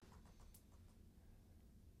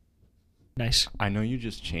Nice. I know you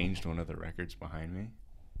just changed one of the records behind me,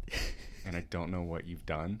 and I don't know what you've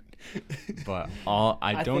done, but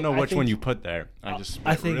I don't know which one you put there. I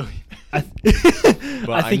think I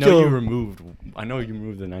know you removed. I know you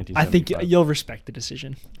removed the 1975. I think you'll respect the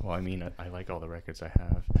decision. Well, I mean, I like all the records I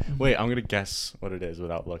have. Wait, I'm gonna guess what it is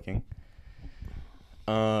without looking.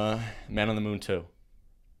 Man on the Moon 2.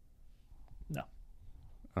 No.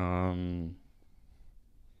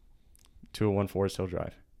 201 Forest Hill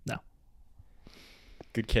Drive. No.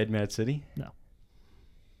 Good Kid, Mad City. No.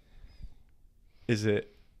 Is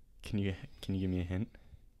it? Can you give me a hint?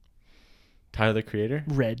 Tyler the Creator.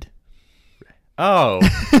 Red. Oh.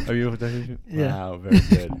 Are you? Yeah. Wow, very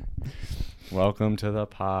good. Welcome to the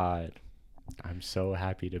pod. I'm so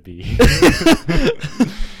happy to be here.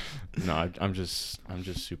 No, I'm just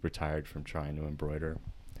super tired from trying to embroider.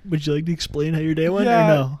 Would you like to explain how your day went or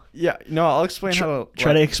no? Yeah, no, I'll explain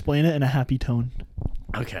Try to explain it in a happy tone.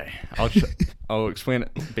 Okay. I'll explain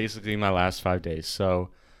it basically my last 5 days. So,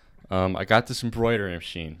 I got this embroidery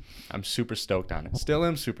machine. I'm super stoked on it. Still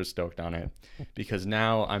am super stoked on it because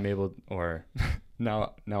now I'm able, or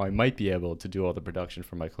now I might be able to do all the production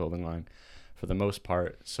for my clothing line for the most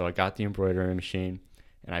part. So I got the embroidery machine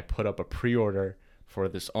and I put up a pre-order for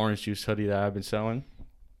this orange juice hoodie that I've been selling.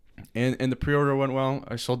 And the pre-order went well.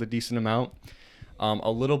 I sold a decent amount.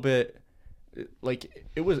 A little bit, like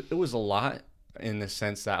it was a lot in the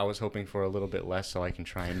sense that I was hoping for a little bit less so I can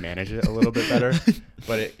try and manage it a little bit better.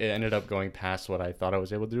 But it ended up going past what I thought I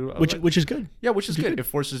was able to do. Which is good. Yeah, which is good. It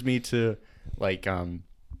forces me to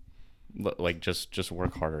just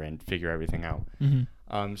work harder and figure everything out.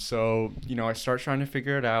 Mm-hmm. So I start trying to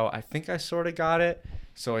figure it out. I think I sort of got it.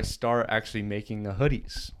 So I start actually making the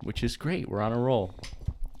hoodies, which is great. We're on a roll.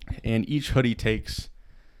 And each hoodie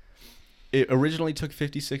it originally took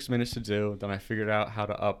 56 minutes to do. Then I figured out how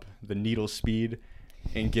to up the needle speed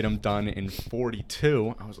and get them done in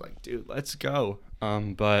 42. I was like, dude, let's go.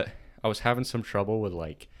 But I was having some trouble with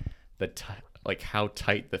how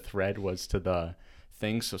tight the thread was to the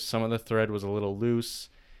thing. So some of the thread was a little loose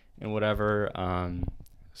and whatever.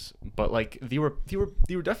 But they were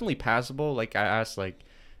definitely passable. Like I asked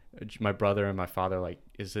my brother and my father,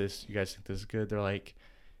 you guys think this is good? They're like,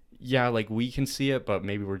 yeah, we can see it, but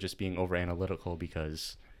maybe we're just being over analytical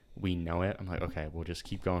because we know it. I'm like, okay, we'll just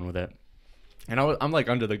keep going with it. And I'm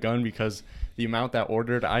under the gun because the amount that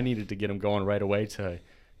ordered, I needed to get them going right away to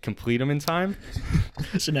complete them in time.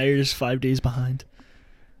 So now you're just 5 days behind.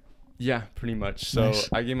 Yeah, pretty much. So Nice.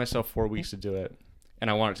 I gave myself 4 weeks to do it,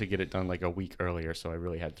 and I wanted to get it done a week earlier. So I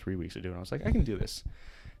really had 3 weeks to do it. And I was like, I can do this.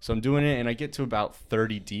 So I'm doing it, and I get to about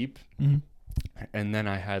 30 deep, Mm-hmm. and then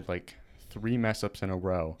I had 3 mess ups in a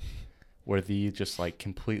row where the just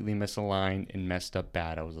completely misaligned and messed up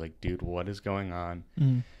bad. I was like, dude, what is going on?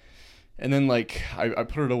 Mm-hmm. And then I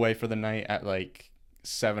put it away for the night at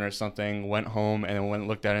 7 or something, went home, and then went and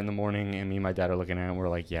looked at it in the morning, and me and my dad are looking at it, and we're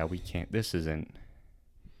like, yeah, we can't, this is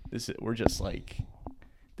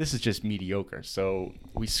just mediocre. So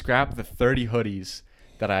we scrapped the 30 hoodies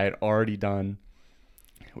that I had already done.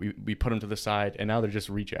 We put them to the side, and now they're just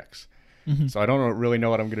rejects. Mm-hmm. So I don't really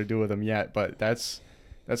know what I'm gonna do with them yet, but that's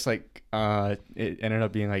it ended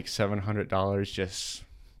up being $700.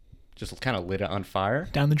 Just kind of lit it on fire.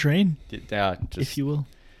 Down the drain. Yeah, just if you will.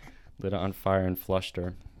 lit it on fire and flushed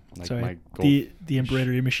her. Sorry, the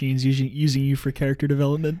embroidery machine's using you for character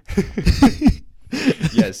development.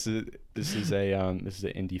 Yes, this is an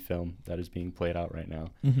indie film that is being played out right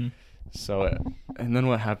now. Mm-hmm. So, and then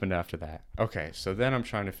what happened after that? Okay, so then I'm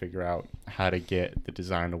trying to figure out how to get the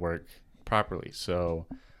design to work properly. So,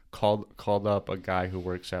 called up a guy who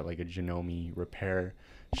works at a Janome repair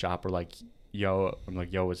shop. I'm like, yo,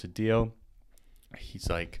 what's the deal? He's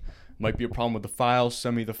like, might be a problem with the file.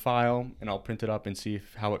 Send me the file, and I'll print it up and see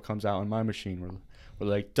how it comes out on my machine. We're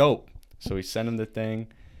like, dope. So we send him the thing.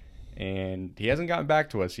 And he hasn't gotten back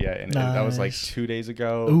to us yet. And that was 2 days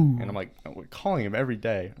ago. Ooh. And I'm like, we're calling him every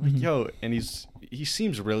day. I'm like, yo, and he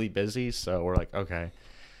seems really busy. So we're like, okay.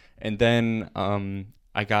 And then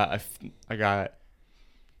I got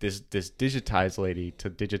this digitized lady to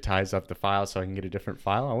digitize up the file so I can get a different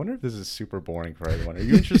file. I wonder if this is super boring for everyone. Are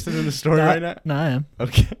you interested in the story right now? No, I am.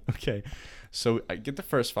 Okay. So I get the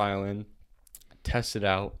first file in, test it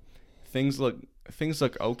out. Things look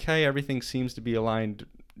okay. Everything seems to be aligned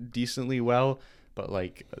decently well, but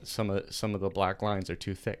some of the black lines are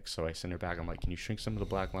too thick. So I send her back. I'm like, can you shrink some of the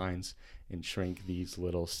black lines and shrink these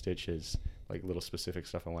little stitches, little specific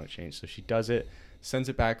stuff I want to change? So she does it, sends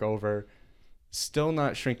it back over. Still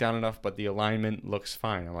not shrink down enough, but the alignment looks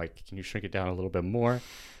fine. I'm like, can you shrink it down a little bit more?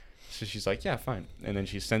 So she's like, yeah, fine. And then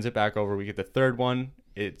she sends it back over. We get the third one.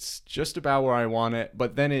 It's just about where I want it,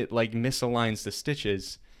 but then it like misaligns the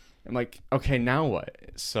stitches. I'm like, okay, now what?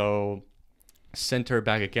 So sent her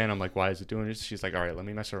back again. I'm like, why is it doing this? She's like, all right, let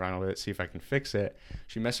me mess around with it, see if I can fix it.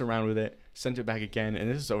 She messed around with it, sent it back again, and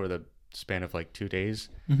this is over the span of like 2 days.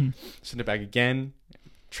 Sent it back again,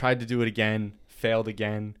 tried to do it again, failed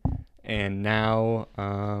again, and now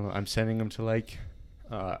I'm sending them to like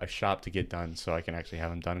a shop to get done so I can actually have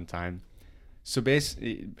them done in time. So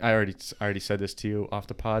basically, I already said this to you off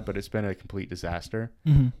the pod, but it's been a complete disaster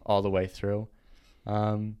all the way through.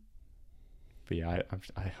 But yeah,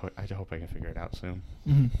 I hope I can figure it out soon.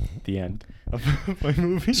 The end of my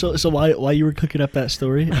movie. So while you were cooking up that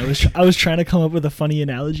story, I was trying to come up with a funny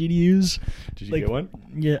analogy to use. Did you get one?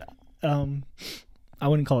 Yeah. I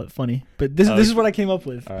wouldn't call it funny, but this is what I came up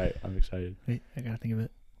with. All right, I'm excited. Wait, I gotta think of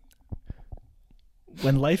it.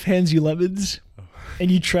 When life hands you lemons, and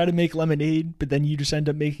you try to make lemonade, but then you just end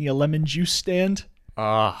up making a lemon juice stand.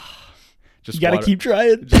 Just you gotta keep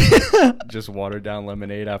trying. Just watered down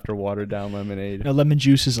lemonade after watered down lemonade. No, lemon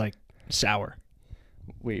juice is like sour.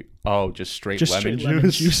 Wait, just straight lemon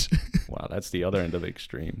juice? Wow, that's the other end of the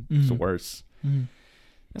extreme. It's the worst.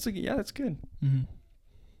 That's like, yeah, that's good.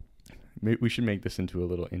 Maybe we should make this into a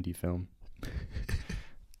little indie film.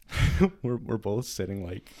 we're both sitting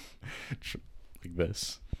like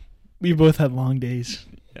this. We both had long days.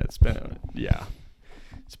 Yeah,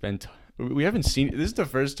 we haven't seen. This is the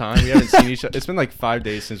first time we haven't seen each other. It's been like 5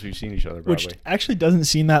 days since we've seen each other. Probably. Which actually doesn't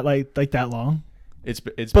seem that like that long. It's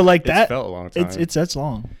but like that felt a long time. That's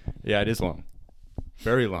long. Yeah, it is long,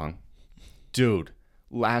 very long, dude.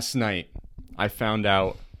 Last night I found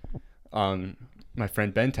out. My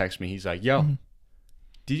friend Ben texted me. He's like, "Yo,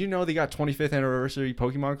 did you know they got 25th anniversary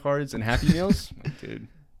Pokemon cards and Happy Meals?" I'm like, dude,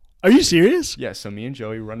 are you serious? Yeah. So me and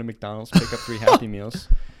Joey run to McDonald's, pick up 3 Happy Meals.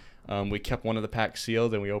 We kept one of the packs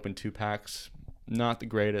sealed, and we opened 2 packs. Not the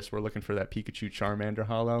greatest. We're looking for that Pikachu Charmander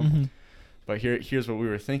holo. But here's what we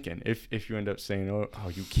were thinking. If you end up saying, oh,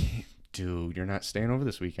 you can't, dude, you're not staying over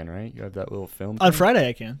this weekend, right? You have that little film On thing? Friday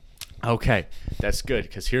I can. Okay, that's good,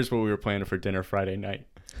 because here's what we were planning for dinner Friday night.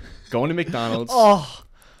 Going to McDonald's. Oh,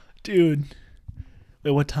 dude.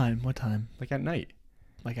 Wait, what time? Like at night.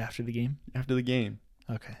 Like after the game? After the game.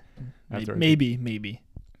 Okay. Maybe.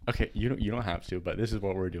 Okay, you don't have to, but this is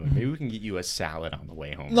what we're doing. Maybe we can get you a salad on the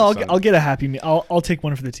way home. No, I'll get a Happy Meal. I'll take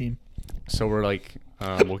one for the team. So we're like,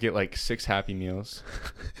 we'll get like 6 Happy Meals,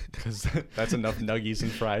 because that's enough nuggies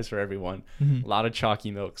and fries for everyone. A lot of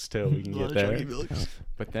chalky milks too. We can get there.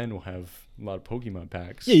 But then we'll have a lot of Pokemon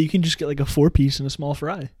packs. Yeah, you can just get like a 4-piece and a small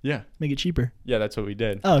fry. Yeah, make it cheaper. Yeah, that's what we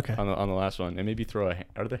did. Oh, okay. On the last one, and maybe throw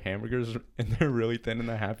are the hamburgers in there really thin in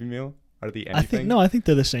the Happy Meal? Are they anything? I think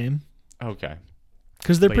they're the same. Okay.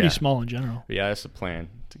 Because they're pretty small in general. But yeah, that's the plan,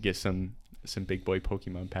 to get some big boy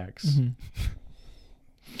Pokemon packs.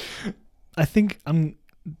 I think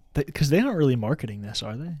because they aren't really marketing this,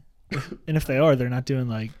 are they? And if they are, they're not doing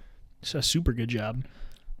like a super good job.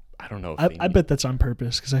 I don't know. I bet that's on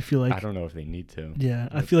purpose, because I feel like I don't know if they need to. Yeah,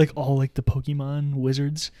 I feel like all like the Pokemon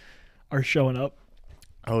wizards are showing up.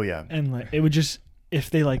 Oh yeah, and like it would just,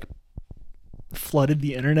 if they like flooded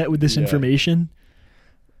the internet with this information,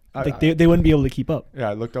 like they wouldn't be able to keep up.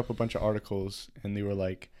 Yeah, I looked up a bunch of articles, and they were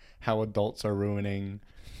like how adults are ruining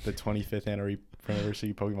the 25th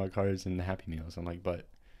anniversary Pokemon cards and the Happy Meals. I'm like, but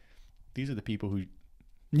these are the people who.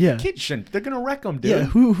 Yeah, kids shouldn't. They're gonna wreck them, dude. Yeah,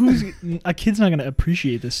 who's a kid's not gonna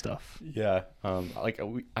appreciate this stuff. Yeah, like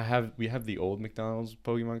we have the old McDonald's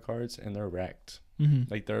Pokemon cards, and they're wrecked.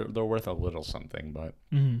 Like they're worth a little something, but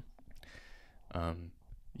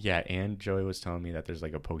yeah. And Joey was telling me that there's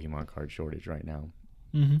like a Pokemon card shortage right now.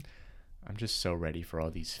 I'm just so ready for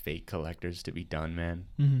all these fake collectors to be done,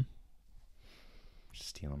 man. Just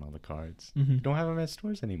stealing all the cards. Don't have them at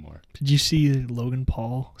stores anymore. Did you see Logan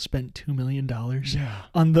Paul spent $2 million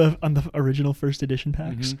on the original first edition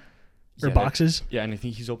packs or boxes? Yeah, and I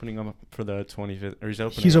think he's opening them up for the 25th. Or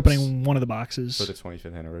he's opening one of the boxes for the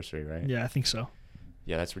 25th anniversary, right? Yeah, I think so.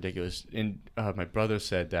 Yeah, that's ridiculous. And my brother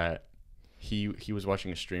said that he was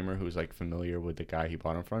watching a streamer who was like familiar with the guy he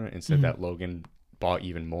bought them from, and said that Logan bought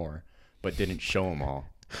even more, but didn't show them all.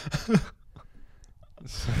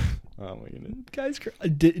 Oh my goodness, guys!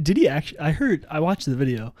 Did he actually? I watched the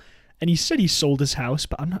video, and he said he sold his house,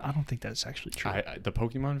 but I don't think that's actually true. The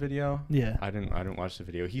Pokemon video? Yeah, I didn't watch the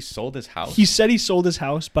video. He sold his house. He said he sold his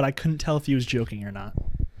house, but I couldn't tell if he was joking or not.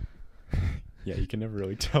 Yeah, you can never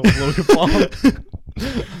really tell with Logan Paul.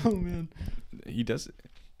 Oh man, he does.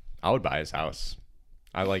 I would buy his house.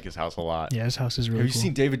 I like his house a lot. Yeah, his house is really cool. Have you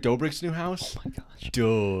seen David Dobrik's new house? Oh my gosh,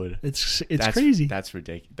 dude, it's crazy. That's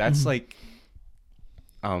ridiculous. That's like.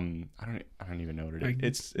 I don't even know what it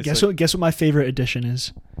is. It's guess what my favorite addition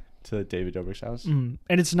is to David Dobrik's house. And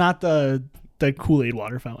it's not the Kool-Aid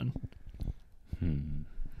water fountain.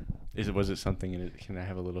 Was it something in it? Can I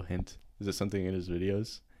have a little hint? Is it something in his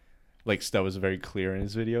videos? Like that was very clear in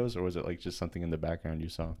his videos, or was it like just something in the background you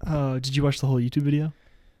saw? Did you watch the whole YouTube video?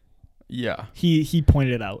 Yeah. He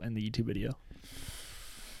pointed it out in the YouTube video.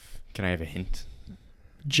 Can I have a hint?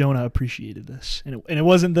 Jonah appreciated this, and it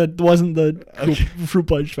wasn't the Okay. fruit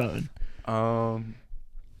punch fountain.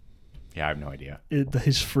 Yeah, I have no idea.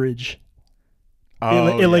 His fridge.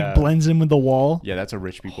 Oh, it like blends in with the wall. Yeah, that's a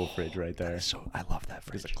rich people fridge right there. I love that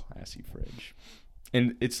fridge. It's a classy fridge,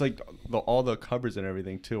 and it's like all the cupboards and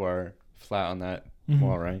everything too are flat on that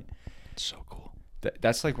wall, right? It's so cool.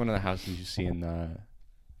 That's like one of the houses you see in the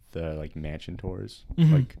like mansion tours.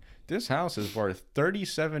 Mm-hmm. Like this house is worth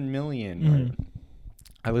 $37 million. Right?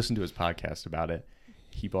 I listened to his podcast about it.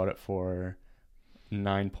 He bought it for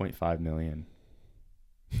 $9.5 million.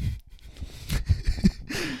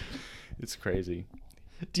 It's crazy.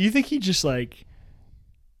 Do you think he just like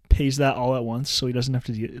pays that all at once so he doesn't have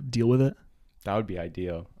to deal with it? That would be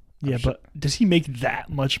ideal. Yeah, but does he make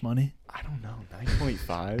that much money? I don't know.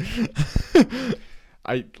 9.5.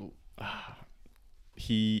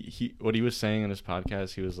 He what he was saying on his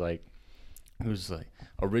podcast, he was like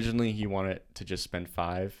originally he wanted to just spend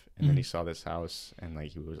 5, and then he saw this house and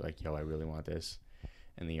like he was like, yo, I really want this,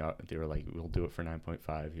 and they were like, we'll do it for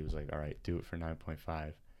 9.5. He was like, all right, do it for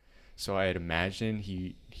 9.5. So I had imagined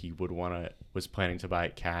he was planning to buy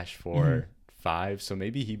it cash for 5, so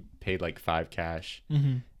maybe he paid like 5 cash,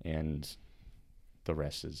 and the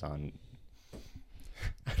rest is on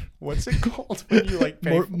what's it called when you like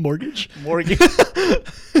pay mortgage.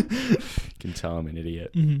 Can tell I'm an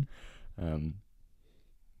idiot.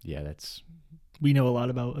 Yeah, we know a lot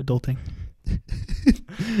about adulting.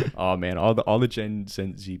 Oh man, all the Gen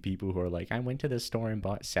Z people who are like, I went to the store and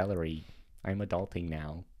bought celery, I'm adulting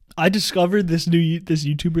now. I discovered this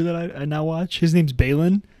YouTuber that I now watch. His name's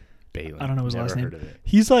Balin. I don't know his last name. Heard of it.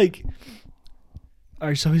 He's like, all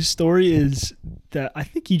right. So his story is that I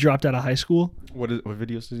think he dropped out of high school. What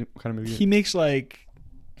videos does he? What kind of movies? He makes like,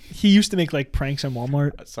 he used to make like pranks on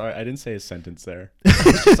Walmart. Sorry, I didn't say a sentence there.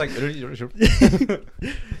 It's just like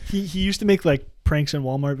he used to make like pranks on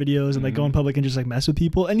Walmart videos and like go in public and just like mess with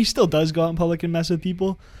people. And he still does go out in public and mess with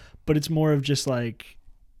people, but it's more of just like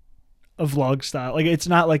a vlog style. Like it's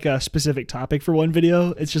not like a specific topic for one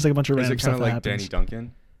video. It's just like a bunch of random stuff that happens. Danny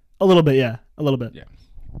Duncan? A little bit, yeah. A little bit. Yeah.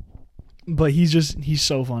 But he's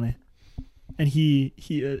so funny. And he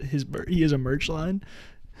has a merch line.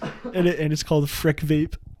 And it's called Frick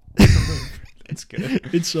Vape. It's good.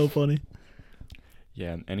 It's so funny.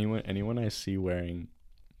 Yeah, anyone I see wearing,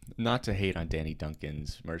 not to hate on Danny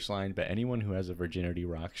Duncan's merch line, but anyone who has a Virginity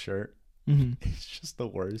Rock shirt, it's just the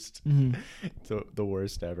worst. The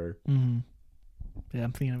worst ever. Yeah,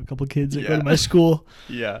 I'm thinking of a couple kids that go to my school.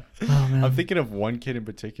 Yeah. Oh, man. I'm thinking of one kid in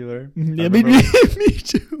particular. Yeah, me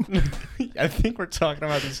too. I think we're talking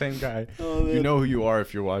about the same guy. Oh, you know who you are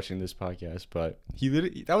if you're watching this podcast, but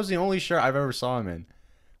that was the only shirt I've ever saw him in.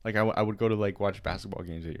 Like I would go to like watch basketball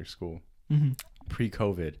games at your school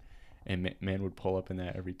pre-COVID, and man would pull up in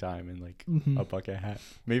that every time in like a bucket hat.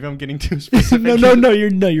 Maybe I'm getting too specific. No,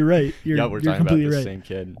 you're right. We're talking about the right. same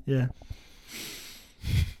kid. Yeah.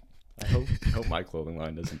 I hope my clothing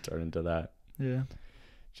line doesn't turn into that. Yeah.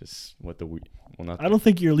 Just what the not. I don't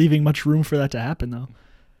think you're leaving much room for that to happen though.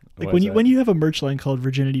 Like when you have a merch line called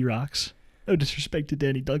Virginity Rocks. No disrespect to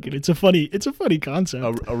Danny Duncan. It's a funny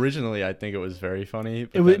concept. Originally, I think it was very funny.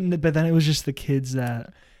 But then it was just the kids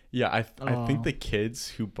that. Yeah, I think the kids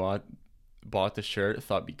who bought the shirt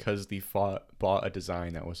thought because they bought a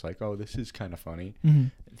design that was like, oh, this is kind of funny.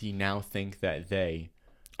 They now think that they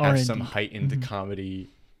have some heightened comedy.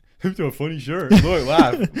 It's a funny shirt. Look,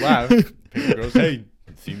 laugh. People goes, hey,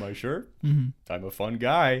 see my shirt? I'm a fun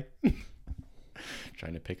guy.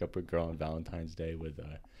 Trying to pick up a girl on Valentine's Day with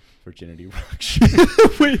a Virginity Rock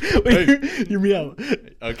shirt. wait, hey. Hear me out.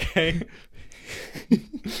 Okay.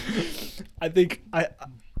 I think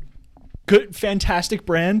good, fantastic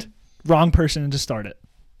brand. Wrong person to start it.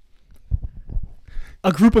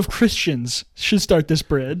 A group of Christians should start this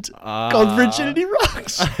brand called Virginity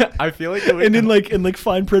Rocks. I feel like it would, and in like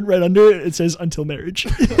fine print right under it, it says until marriage.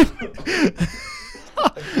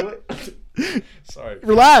 Sorry.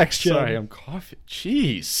 Relax, Joe. Sorry, I'm coughing.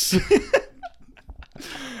 Jeez.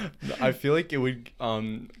 I feel like it would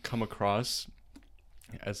come across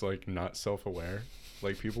as like not self-aware.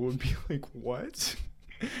 Like people would be like, "What?"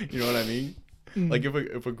 You know what I mean? Like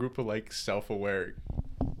if a group of like self-aware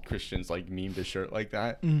Christians like memed a shirt like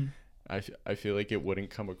that, I feel like it wouldn't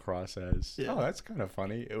come across as, Yeah. oh, that's kind of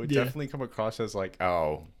funny. It would Yeah. definitely come across as like,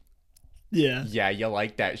 oh, Yeah. yeah, you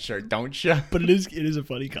like that shirt, don't you? But it is a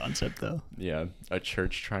funny concept though. Yeah, a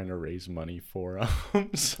church trying to raise money for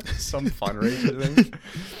some fundraiser thing.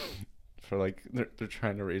 For like they're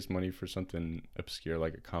trying to raise money for something obscure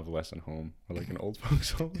like a convalescent home or like an old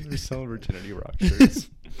folks home. They're selling Virginity Rock shirts.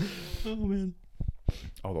 Oh man.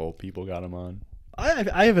 All the old people got them on.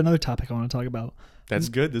 I have another topic I want to talk about. That's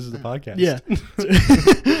good. This is the podcast. Yeah.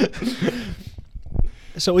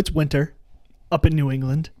 So it's winter up in New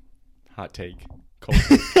England. Hot take. Cold.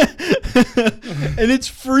 And it's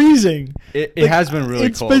freezing. It Like, has been really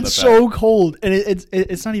it's cold. been so cold, and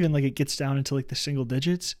it's not even like it gets down into like the single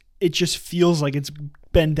digits. It just feels like it's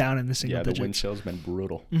been down in the single yeah, the digits. wind chill's been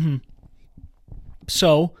brutal. Mm-hmm.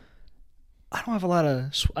 So I don't have a lot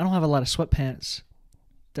of sweatpants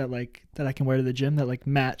that I can wear to the gym that like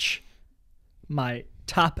match my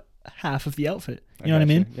top half of the outfit. You know what I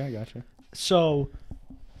mean? Yeah, I gotcha. So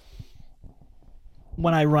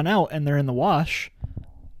when I run out and they're in the wash,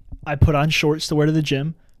 I put on shorts to wear to the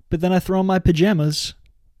gym, but then I throw on my pajamas.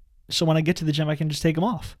 So when I get to the gym, I can just take them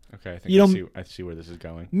off. Okay, I think You I see where this is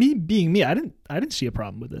going. Me being me, I didn't see a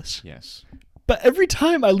problem with this. Yes. But every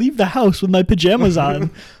time I leave the house with my pajamas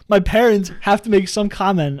on, my parents have to make some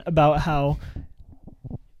comment about how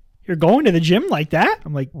you're going to the gym like that.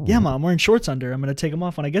 I'm like, yeah, Mom, I'm wearing shorts under. I'm gonna take them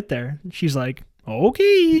off when I get there. And she's like,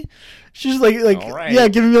 okay. She's like, All right. yeah,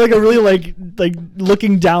 giving me like a really like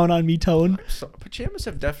looking down on me tone. So pajamas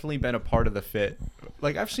have definitely been a part of the fit.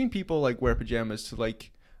 Like I've seen people like wear pajamas to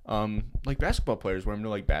like basketball players wear them to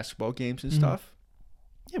like basketball games and stuff.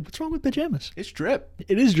 Yeah, what's wrong with pajamas? It's drip.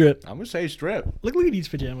 It is drip. I'm gonna say it's drip. Look at these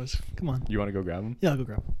pajamas. Come on. You want to go grab them? Yeah, I'll go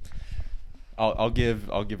grab them. I'll give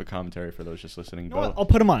a commentary for those just listening. You know what? I'll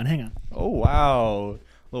put them on. Hang on. Oh wow,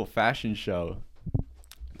 little fashion show.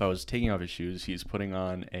 Bo was taking off his shoes. He's putting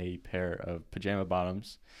on a pair of pajama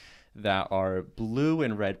bottoms that are blue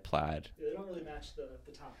and red plaid. Yeah, they don't really match the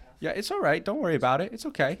top half. Yeah, it's all right. Don't worry about it. It's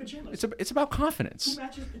okay. Pajamas. It's about confidence. Who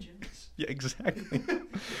matches pajamas? Yeah, exactly.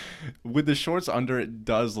 With the shorts under, it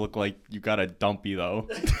does look like you got a dumpy though.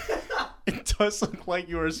 It does look like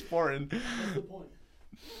you were sporting. That's the point.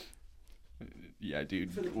 Yeah,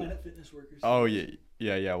 dude. For the Planet Fitness workers. Oh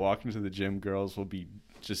yeah. Walking to the gym, girls will be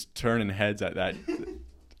just turning heads at that.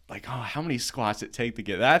 Like, oh, how many squats it take to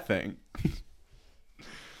get that thing?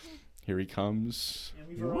 Here he comes. And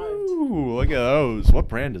we've arrived. Woo, look at those. What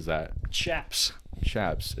brand is that? Chaps.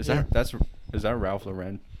 Chaps. Is Yeah. that Ralph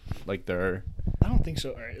Lauren? Like their I don't think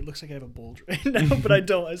so. All right, it looks like I have a bulge right now, but I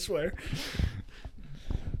don't. I swear.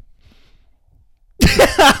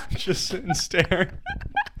 just sit and stare.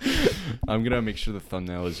 I'm gonna make sure the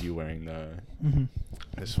thumbnail is you wearing the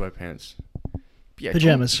sweatpants. Yeah,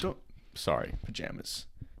 Pajamas. Sorry, pajamas.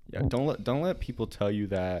 Yeah, don't let people tell you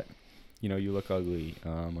that, you know, you look ugly,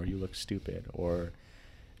 or you look stupid, or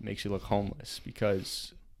it makes you look homeless,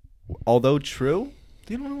 because although true,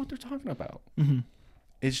 they don't know what they're talking about. Mm-hmm.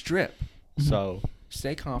 It's drip. So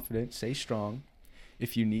stay confident, stay strong.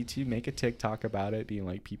 If you need to, make a TikTok about it, being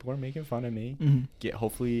like, people are making fun of me.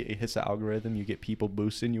 Hopefully it hits the algorithm. You get people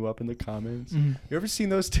boosting you up in the comments. You ever seen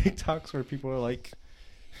those TikToks where people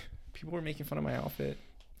are making fun of my outfit?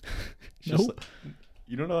 Nope.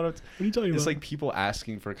 You don't know what I'm What are you talking about? It's like people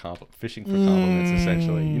asking for fishing for compliments,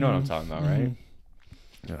 essentially. You know what I'm talking about, right?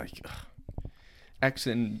 They're like, ugh. X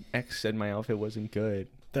said my outfit wasn't good.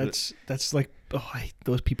 That's like,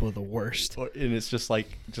 those people are the worst. And it's just like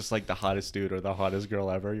the hottest dude or the hottest girl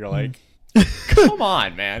ever. You're like, come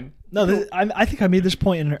on, man. No, I think I made this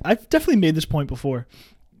point I've definitely made this point before.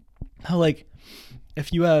 How like,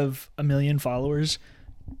 if you have 1 million followers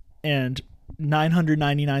and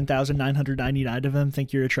 999,999 of them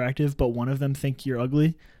think you're attractive, but one of them think you're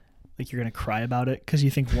ugly, like you're gonna cry about it because you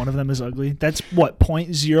think one of them is ugly. That's what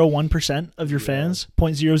 0.01% of your fans.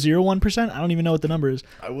 0.001%. I don't even know what the number is.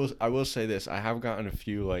 I will say this. I have gotten a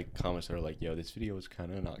few like comments that are like, "Yo, this video was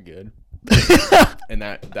kind of not good," and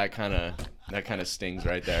that kind of stings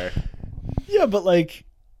right there. Yeah, but I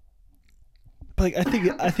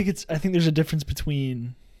think there's a difference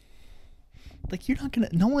between, like,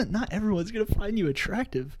 not everyone's gonna find you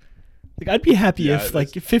attractive. Like, I'd be happy if like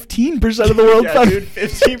 15% of the world yeah, found dude,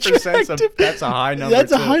 15%. That's a high number.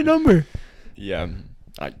 That's a high number. Yeah,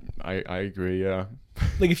 I agree. Yeah.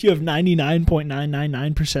 Like, if you have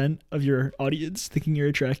 99.999% of your audience thinking you're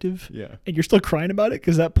attractive, Yeah. and you're still crying about it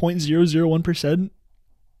because that 0.001%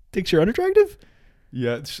 thinks you're unattractive.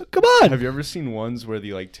 Yeah. Come on. Have you ever seen ones where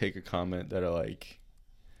they like take a comment that are like,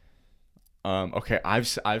 okay,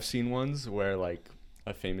 I've seen ones where like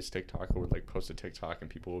a famous TikToker would like post a TikTok and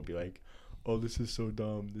people will be like, oh, this is so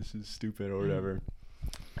dumb, this is stupid, or whatever.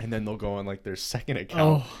 And then they'll go on like their second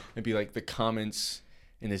account and be like, the comments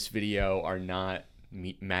in this video are not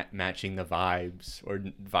matching the vibes, or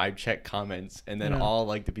vibe check comments. And then all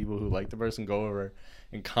like the people who like the person go over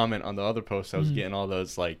and comment on the other post. I was getting all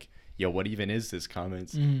those like, yo, what even is this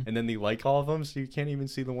comments? And then they like all of them, so you can't even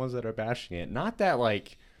see the ones that are bashing it. Not that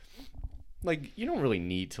like you don't really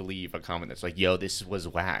need to leave a comment that's like, yo, this was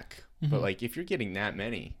whack. But like, if you're getting that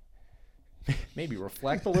many, maybe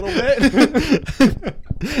reflect a little bit.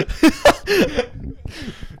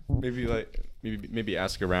 maybe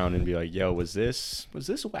ask around and be like, yo, was this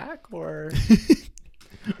whack? Or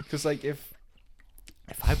because like if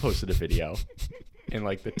I posted a video and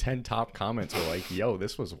like the 10 top comments were like, yo,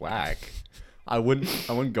 this was whack, I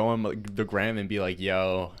wouldn't go on like the gram and be like,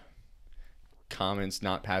 yo, comments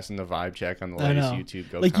not passing the vibe check on the latest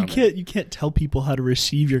YouTube. Go like comment. you can't tell people how to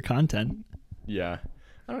receive your content. Yeah,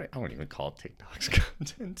 I don't even call TikTok's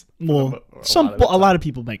content. Well, a lot of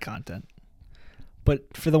people make content,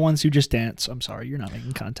 but for the ones who just dance, I'm sorry, you're not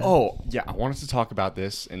making content. Oh yeah, I wanted to talk about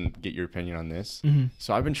this and get your opinion on this.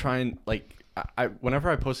 So I've been trying, like, I whenever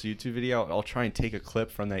I post a YouTube video, I'll try and take a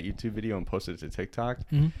clip from that YouTube video and post it to TikTok.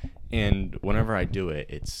 And whenever I do it,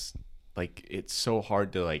 it's so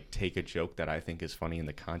hard to like take a joke that I think is funny in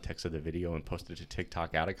the context of the video and post it to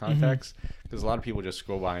TikTok out of context, because a lot of people just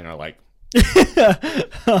scroll by and are like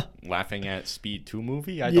laughing at Speed 2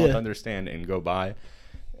 movie. I don't understand, and go by.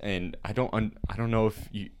 And I don't know if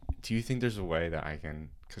do you think there's a way that I can,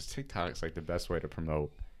 because TikTok's like the best way to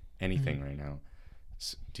promote anything right now.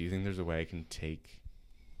 So do you think there's a way I can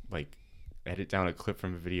edit down a clip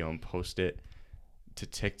from a video and post it to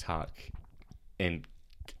TikTok and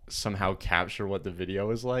somehow capture what the video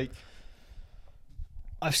is like?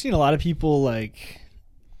 I've seen a lot of people, like,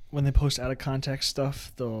 when they post out of context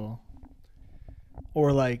stuff,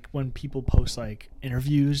 or like when people post like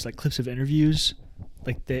interviews, like clips of interviews,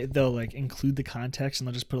 like they'll like include the context and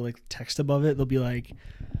they'll just put like text above it. They'll be like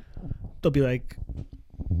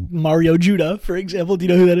Mario Judah, for example. Do you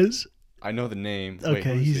know who that is? I know the name.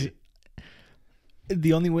 Okay, Wait,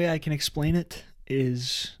 the only way I can explain it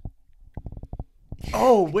is.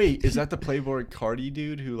 Oh wait, is that the Playboy Cardi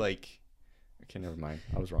dude who like? Okay, never mind.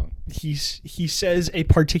 I was wrong. He says a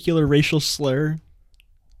particular racial slur,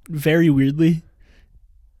 very weirdly.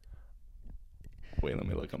 Wait, let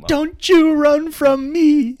me look him up. Don't you run from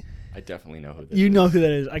me. I definitely know who that is. You know who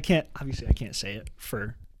that is. I can't say it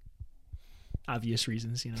for obvious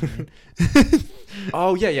reasons, you know what I mean?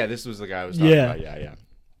 Oh yeah, this was the guy I was talking about. Yeah.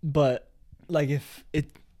 But like if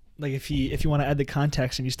you want to add the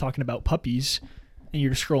context and he's talking about puppies and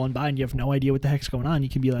you're just scrolling by and you have no idea what the heck's going on, you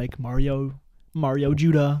can be like Mario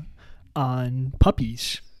Judah on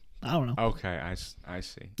puppies. I don't know. Okay, I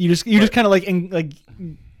see. You just kind of like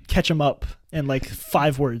catch them up in like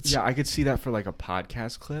 5 words. Yeah, I could see that for like a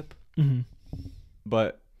podcast clip.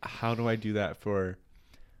 But how do I do that for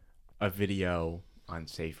a video on,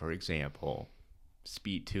 say, for example,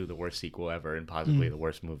 Speed 2, the worst sequel ever and possibly the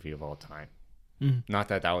worst movie of all time? Not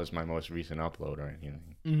that was my most recent upload or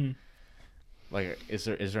anything. Like, is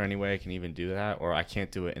there any way I can even do that, or I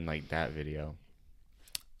can't do it in like that video?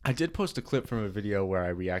 I did post a clip from a video where I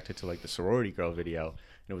reacted to like the sorority girl video,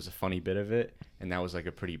 and it was a funny bit of it, and that was like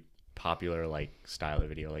a pretty popular like style of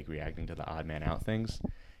video, like reacting to the odd man out things,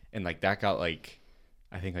 and like that got like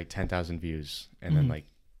I think like 10,000 views, and then like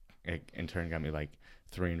it in turn got me like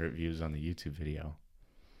 300 views on the YouTube video.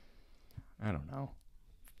 I don't know.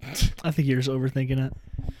 I think you're just overthinking it.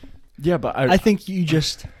 Yeah, but I think you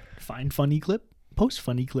just find funny clip, post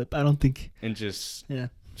funny clip. I don't think. And just yeah.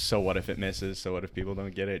 So what if it misses? So what if people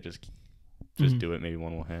don't get it? Just do it. Maybe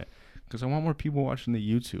one will hit. Because I want more people watching the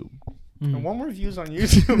YouTube. I want more views on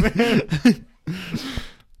YouTube,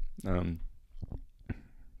 man.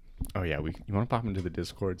 Oh yeah, you want to pop into the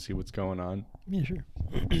Discord, see what's going on? Yeah, sure.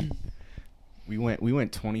 We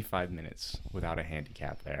went 25 minutes without a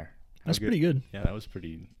handicap there. That's pretty good. Yeah, that was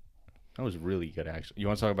really good, actually. You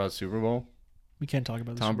want to talk about Super Bowl? We can't talk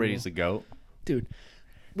about Tom Brady's the GOAT. Dude,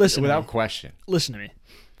 listen. Without question. Listen to me.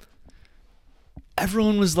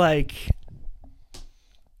 Everyone was like,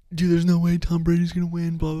 dude, there's no way Tom Brady's going to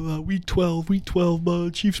win, blah, blah, blah. Week 12, blah,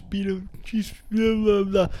 Chiefs beat him, blah, blah,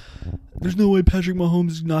 blah. There's no way Patrick Mahomes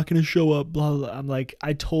is not going to show up, blah, blah, blah. I'm like,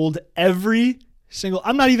 I told every single,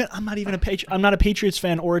 I'm not even I'm not a Patriots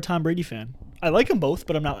fan or a Tom Brady fan. I like them both,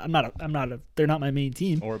 but they're not my main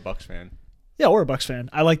team. Or a Bucks fan. Yeah, or a Bucks fan.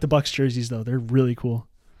 I like the Bucks jerseys though. They're really cool.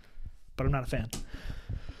 But I'm not a fan.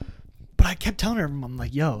 But I kept telling everyone, I'm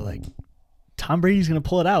like, yo, like, Tom Brady's going to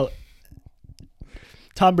pull it out.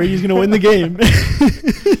 Tom Brady's going to win the game.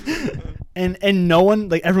 And no one,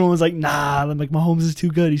 like, everyone was like, nah, like, Mahomes is too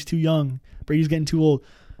good. He's too young. Brady's getting too old.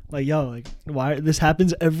 Like, yo, like, why? This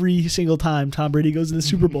happens every single time Tom Brady goes to the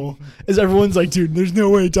Super Bowl. Is everyone's like, dude, there's no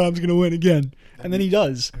way Tom's going to win again. And then he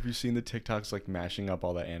does. Have you seen the TikToks, like, mashing up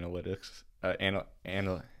all the analytics?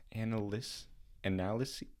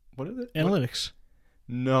 Analysis? What is it? Analytics.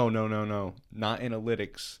 No. Not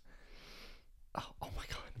analytics. Oh my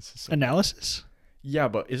God. This is so Analysis? Yeah,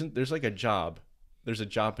 but there's like a job. There's a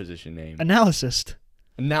job position name. Analyst.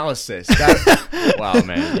 Analysis. Wow,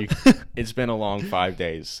 man. It's been a long 5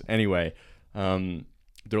 days. Anyway, they're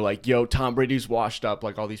like, yo, Tom Brady's washed up,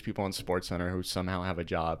 like all these people on SportsCenter who somehow have a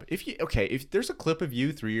job. If there's a clip of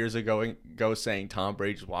you 3 years ago saying Tom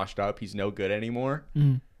Brady's washed up, he's no good anymore,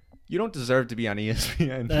 you don't deserve to be on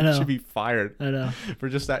ESPN. I know. You should be fired. I know. For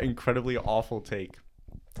just that incredibly awful take.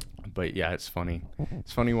 But yeah, it's funny.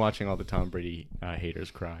 It's funny watching all the Tom Brady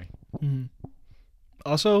haters cry. Mm-hmm.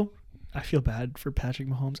 Also, I feel bad for Patrick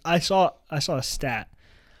Mahomes. I saw a stat,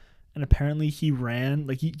 and apparently he ran,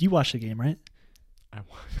 like, you watched the game, right? I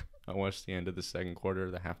watched the end of the second quarter,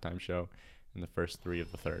 the halftime show, and the first 3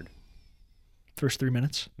 of the third. First 3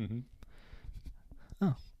 minutes? Mm-hmm.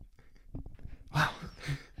 Oh. Wow.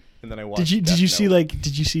 And then I watched. Did you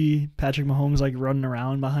see Patrick Mahomes, like, running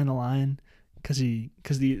around behind the line because the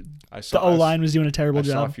O-line was doing a terrible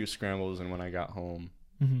job? I saw a few scrambles, and when I got home,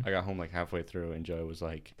 I got home like halfway through, and Joey was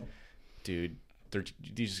like, dude, they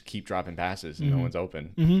just keep dropping passes and no one's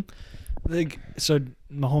open. Mm-hmm. Like, so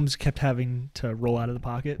Mahomes kept having to roll out of the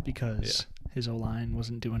pocket because his O-line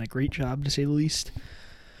wasn't doing a great job, to say the least.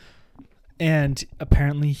 And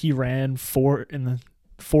apparently he ran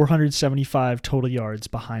 475 total yards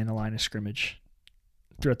behind the line of scrimmage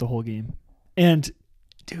throughout the whole game. And,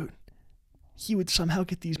 dude, he would somehow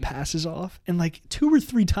get these passes off, and like 2 or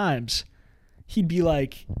 3 times he'd be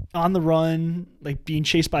like on the run, like being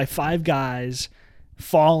chased by 5 guys,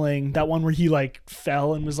 falling. That one where he like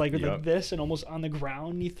fell and was like this and almost on the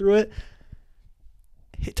ground, and he threw it.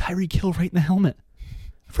 Hit Tyreek Hill right in the helmet.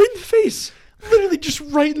 Right in the face. Literally just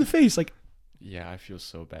right in the face. Like, yeah, I feel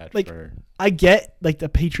so bad like, for her. I get, like, the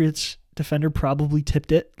Patriots defender probably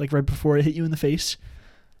tipped it, like, right before it hit you in the face.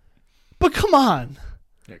 But come on.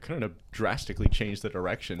 Yeah, it couldn't have drastically changed the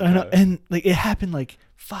direction. I know, and like it happened like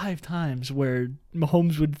 5 times where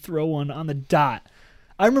Mahomes would throw one on the dot.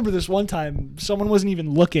 I remember this one time someone wasn't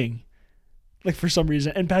even looking, like, for some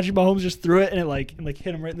reason, and Patrick Mahomes just threw it and it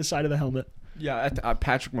hit him right in the side of the helmet. Yeah,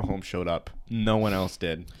 Patrick Mahomes showed up. No one else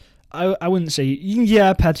did. I wouldn't say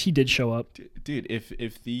he did show up. Dude, if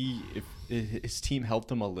his team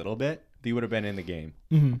helped him a little bit, they would have been in the game.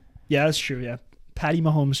 Mm-hmm. Yeah, that's true. Yeah, Patty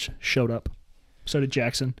Mahomes showed up. So did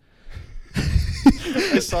Jackson.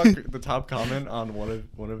 I saw the top comment on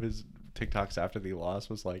one of his TikToks after the loss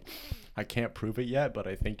was like, I can't prove it yet, but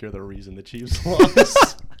I think you're the reason the Chiefs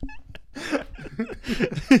lost.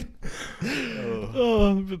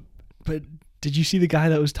 But did you see the guy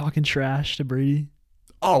that was talking trash to Brady?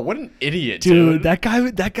 Oh, what an idiot, dude! That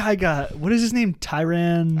guy got, what is his name?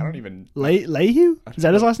 Tyrann. I don't even. Leahy? Is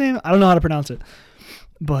that his last name? I don't know how to pronounce it.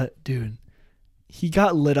 But dude, he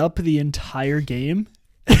got lit up the entire game,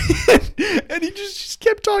 and he just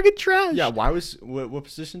kept talking trash. Yeah, what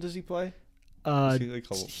position does he play?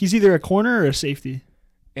 He's either a corner or a safety.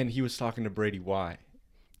 And he was talking to Brady. Why?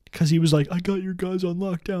 Because he was like, I got your guys on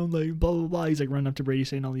lockdown, like, blah blah blah. He's like running up to Brady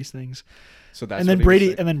saying all these things. So that's and then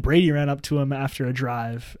Brady ran up to him after a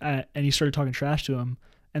drive, and he started talking trash to him,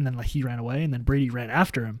 and then like he ran away, and then Brady ran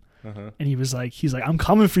after him, and he's like, I'm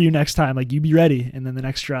coming for you next time, like, you be ready. And then the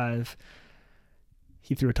next drive,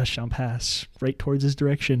 he threw a touchdown pass right towards his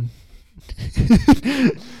direction.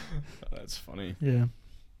 That's funny. Yeah,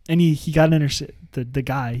 and he got the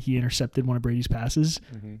guy, he intercepted one of Brady's passes,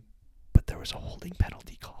 but there was a holding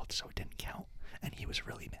penalty called, so it didn't count, and he was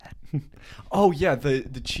really mad. Oh yeah,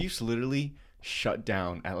 the Chiefs literally shut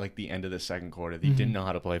down at like the end of the second quarter. They didn't know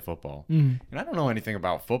how to play football, and I don't know anything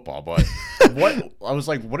about football, but I was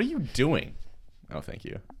like, what are you doing? Oh, thank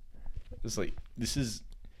you. It's like, this is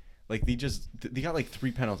like they got like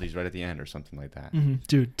 3 penalties right at the end or something like that.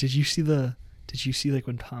 Dude, did you see like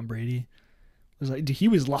when Tom Brady was like, dude, he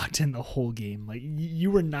was locked in the whole game. Like,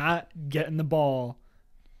 you were not getting the ball.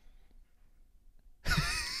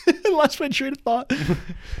 Lost my train of thought.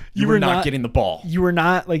 You were not getting the ball. You were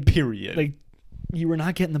not, like, period. Like, you were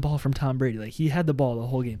not getting the ball from Tom Brady. Like, he had the ball the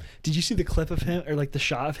whole game. Did you see the clip of him, or like the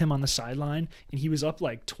shot of him on the sideline? And he was up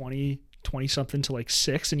like 20 something to like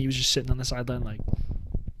 6, and he was just sitting on the sideline like,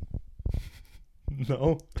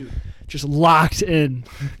 no, dude, just locked in.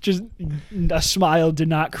 Just a smile did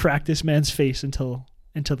not crack this man's face until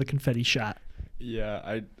the confetti shot.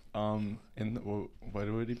 Yeah, what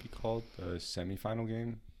would it be called? The semifinal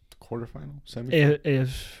game, the quarterfinal, semifinal.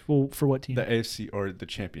 Well, for what team? The AFC or the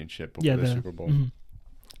championship before Yeah, the Super Bowl. mhm.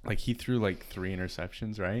 Like he threw like 3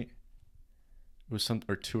 interceptions, right? It was some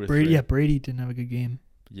or 2 or Brady. 3. Yeah, Brady didn't have a good game.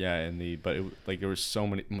 Yeah, like there was so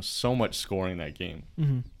much scoring that game,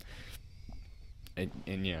 Mm-hmm.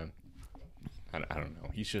 and yeah, I don't know.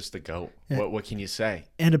 He's just the GOAT. Yeah. What can you say?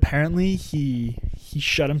 And apparently he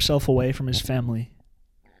shut himself away from his family,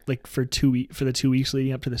 like for the 2 weeks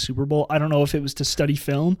leading up to the Super Bowl. I don't know if it was to study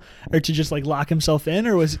film or to just like lock himself in,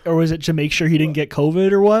 or was it to make sure he didn't get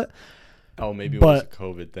COVID or what? Oh, maybe it was a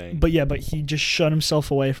COVID thing. But he just shut himself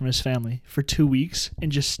away from his family for 2 weeks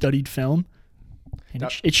and just studied film, and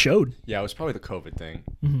it showed. Yeah, it was probably the COVID thing.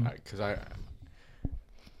 Mhm. Because I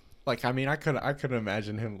could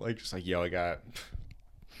imagine him like just like, yo, I got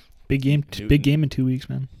Big game in 2 weeks,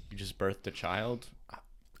 man. you just birthed a child.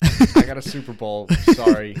 I got a Super Bowl.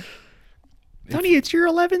 Sorry. Tony, it's your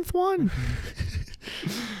 11th one.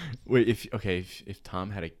 Wait, if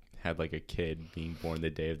Tom had like a kid being born the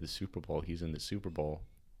day of the Super Bowl, he's in the Super Bowl.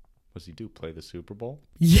 What's he do? Play the Super Bowl?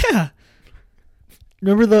 Yeah.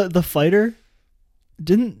 Remember the fighter?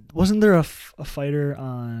 Wasn't there a fighter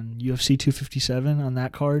on UFC 257 on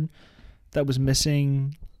that card that was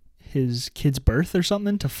missing his kid's birth or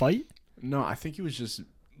something to fight? No, I think he was just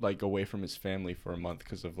like away from his family for a month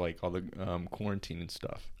because of like all the quarantine and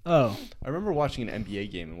stuff. Oh. I remember watching an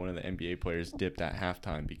NBA game and one of the NBA players dipped at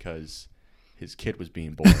halftime because his kid was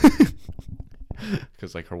being born.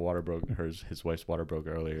 Because like his wife's water broke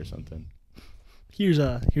early or something. Here's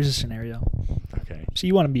a scenario. Okay. So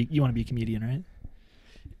you want to be a comedian,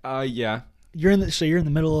 right? Yeah. You're in the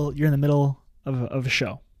middle of a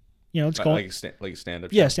show. You know, it's going like a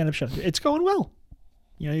stand-up. Yeah, show. stand-up show. It's going well.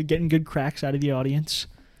 You know, you're getting good cracks out of the audience.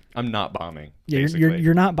 I'm not bombing. Yeah, basically.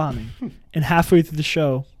 you're not bombing. And halfway through the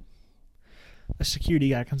show, a security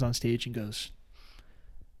guy comes on stage and goes,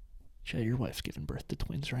 "Jay, your wife's giving birth to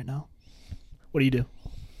twins right now. What do you do?"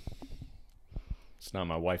 It's not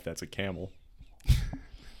my wife. That's a camel.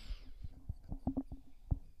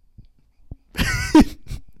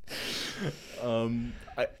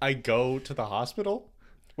 I go to the hospital.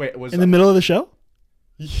 Wait, in the middle of the show?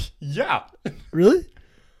 Yeah. Really?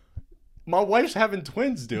 My wife's having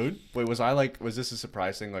twins, dude. Wait, was this a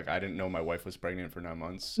surprise thing? Like, I didn't know my wife was pregnant for 9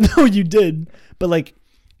 months. No, you did. But like,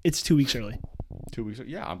 it's 2 weeks early. 2 weeks.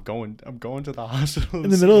 Yeah, I'm going to the hospital In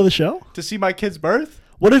the middle of the show? to see my kid's birth.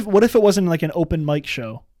 What if it wasn't like an open mic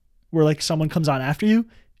show where like someone comes on after you?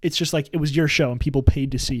 It's just like it was your show and people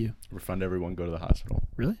paid to see you. Refund everyone. Go to the hospital.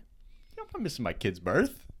 Really? I'm not missing my kid's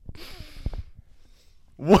birth.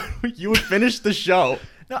 What? You would finish the show.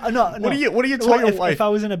 No. What do you tell your wife? If I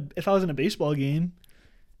was in a baseball game,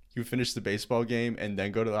 You finish the baseball game and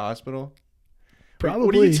then go to the hospital? probably.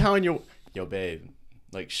 What are you telling your... Yo, babe,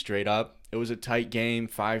 like straight up, it was a tight game,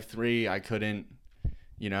 5-3. I couldn't,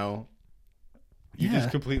 you Yeah.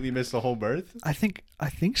 just completely missed the whole birth? I think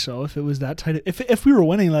so. If it was that tight, if we were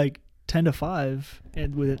winning like 10-5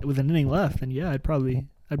 and with an inning left, then yeah, I'd probably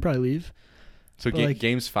leave. So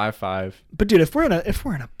game's 5-5. But dude, if we're in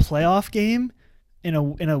a playoff game, in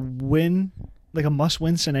a win, like a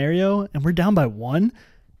must-win scenario, and we're down by 1,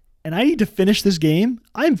 and I need to finish this game,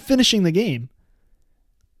 I'm finishing the game.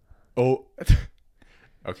 Oh,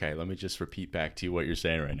 okay. Let me just repeat back to you what you're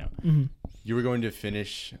saying right now. Mm-hmm. You were going to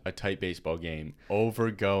finish a tight baseball game over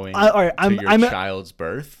going to your child's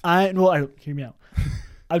birth. Hear me out.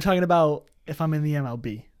 I'm talking about if I'm in the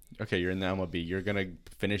MLB. Okay, you're in the MLB. You're gonna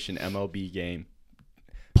finish an MLB game.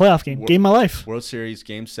 Playoff game. Game of my life. World Series,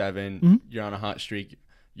 Game 7. Mm-hmm. You're on a hot streak.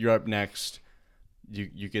 You're up next.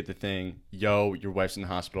 You get the thing. Yo, your wife's in the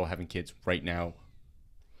hospital having kids right now.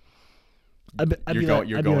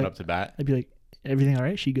 You're going up to bat. I'd be like, everything all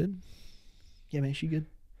right? She good? Yeah, man, she good.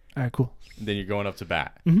 All right, cool. And then you're going up to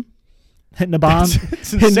bat. Mm-hmm. Hitting a bomb.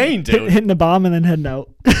 It's insane, dude. Hitting a bomb and then heading out.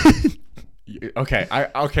 Okay,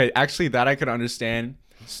 actually that I could understand.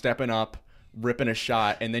 Stepping up, ripping a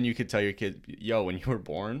shot, and then you could tell your kid, yo, when you were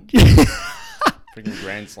born, freaking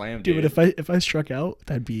grand slam, dude. Dude, but if I struck out,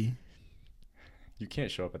 that'd be... You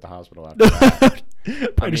can't show up at the hospital after that.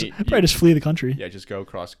 Probably just flee the country. Yeah, just go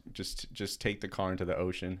across, just take the car into the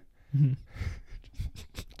ocean. Mm-hmm.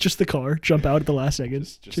 Just the car, jump out at the last second.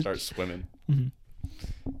 Just start swimming. Mm-hmm.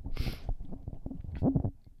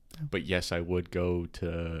 But yes, I would go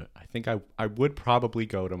to, I think I would probably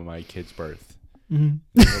go to my kid's birth. Mm-hmm. In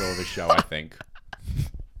the middle of the show, I think.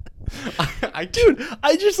 Dude,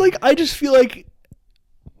 I just feel like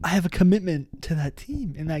I have a commitment to that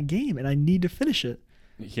team in that game, and I need to finish it.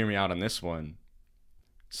 Hear me out on this one.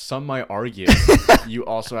 Some might argue you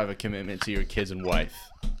also have a commitment to your kids and wife.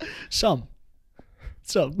 Some.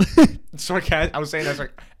 Sarcastic. I was saying that's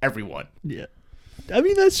like everyone. Yeah. I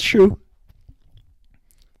mean, that's true.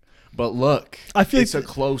 But look, I feel it's like a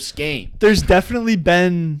close game. there's definitely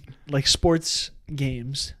been like sports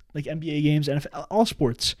games, like NBA games, NFL, all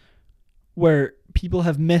sports, where people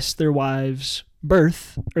have missed their wives'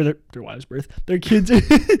 birth or their wives' birth, their kids,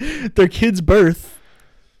 their kids' birth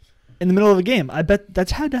in the middle of a game. I bet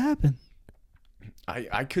that's had to happen.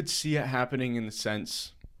 I could see it happening in the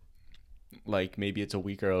sense, like maybe it's a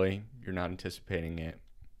week early, you're not anticipating it,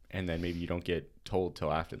 and then maybe you don't get told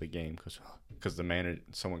till after the game because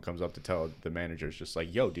someone comes up to tell the manager's just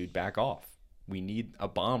like, yo, dude, back off. We need a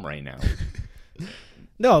bomb right now.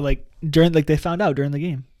 No, like they found out during the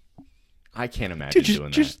game. I can't imagine Dude,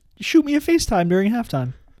 doing just shoot me a FaceTime during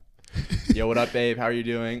halftime. that. Yo, what up, babe? How are you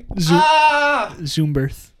doing? Zoom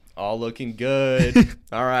birth. All looking good.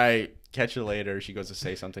 All right. Catch you later. She goes to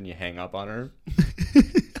say something. You hang up on her.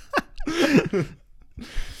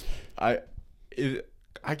 I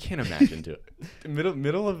can't imagine doing it.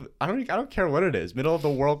 Middle of I don't care what it is. Middle of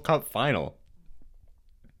the World Cup final.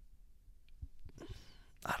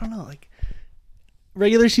 I don't know, like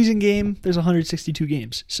regular season game. There's 162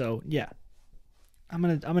 games, so yeah. I'm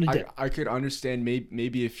gonna dip. I could understand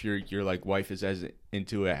maybe if your like wife is as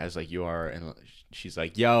into it as like you are, and she's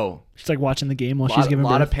like, yo, She's like watching the game while she's giving a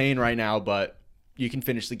lot birth. of pain right now, but you can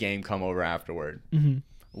finish the game. Come over afterward. Mm-hmm.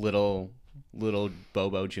 Little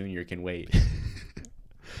Bobo Jr. can wait.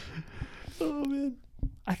 Oh man,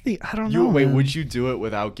 I don't know. Wait, man. would you do it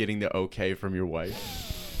without getting the okay from your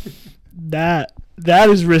wife? That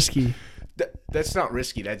is risky. That's not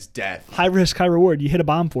risky. That's death. High risk, high reward. You hit a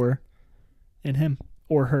bomb for her, and him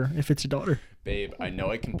or her if it's a daughter. Babe, I know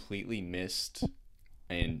I completely missed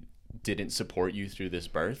and didn't support you through this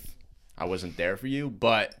birth. I wasn't there for you,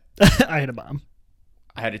 but I hit a bomb.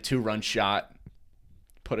 I had a 2-run shot,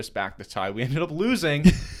 put us back the tie. We ended up losing,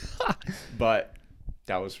 but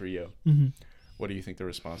that was for you. Mm-hmm. What do you think the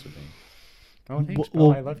response would be? Oh, thanks,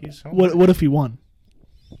 Well, bro. I love you so much. What if he won?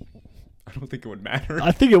 I don't think it would matter.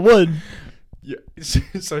 I think it would. Yeah.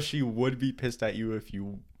 So she would be pissed at you if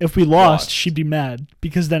you... If we lost, she'd be mad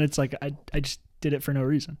because then it's like I just did it for no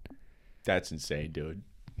reason. That's insane, dude.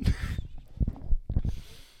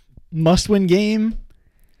 Must-win game.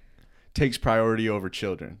 Takes priority over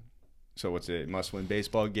children. So what's it? Must-win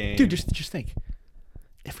baseball game. Dude, just think.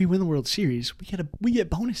 If we win the World Series, we get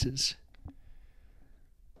bonuses.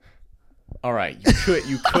 All right,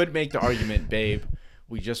 you could make the argument, babe.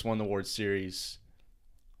 We just won the World Series.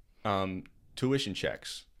 Tuition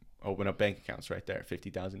checks. Open up bank accounts right there.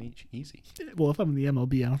 50,000 each. Easy. Well, if I'm in the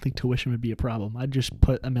MLB, I don't think tuition would be a problem. I'd just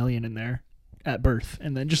put $1 million in there at birth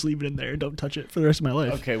and then just leave it in there and don't touch it for the rest of my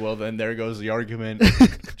life. Okay, well then there goes the argument.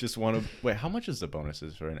 Just want to wait. How much is the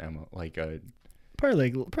bonuses for an ML? Like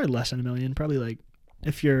probably less than $1 million. Probably like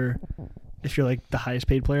if you're like the highest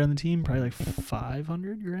paid player on the team, probably like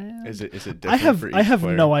 $500,000. Is it different for each I have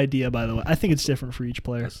player? no idea, by the way. I think it's different for each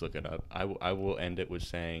player. Let's look it up. I will end it with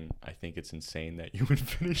saying I think it's insane that you would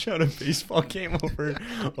finish out a baseball game over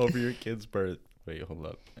your kid's birth. Wait, hold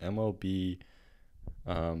up. MLB,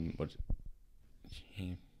 what's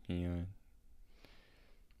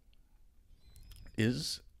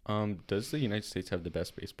does the United States have the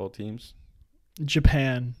best baseball teams?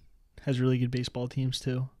 Japan has really good baseball teams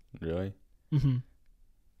too. Really? Mm-hmm.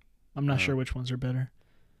 I'm not sure which ones are better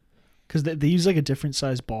because they use like a different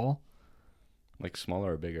size ball. Like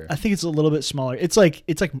smaller or bigger? I think it's a little bit smaller. It's like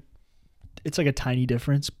a tiny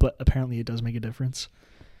difference, but apparently it does make a difference.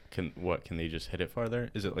 Can they just hit it farther?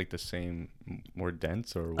 Is it like the same, more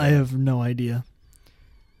dense or what? I have no idea.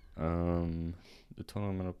 The total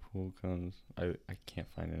amount of pool cones. I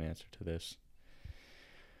can't find an answer to this.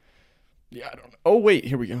 Yeah, I don't know. Oh wait,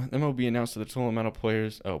 here we go. MLB announced that the total amount of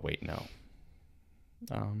players. Oh wait, no.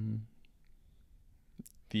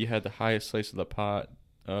 He had the highest slice of the pot.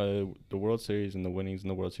 The World Series and the winnings in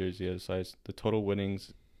the World Series. He had slice. The total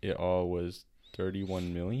winnings, it all was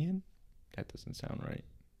 31 million. That doesn't sound right.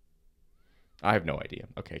 I have no idea.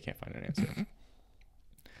 Okay, I can't find an answer.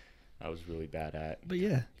 I was really bad at. But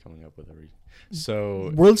yeah, coming up with a reason.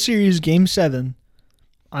 So World Series Game 7.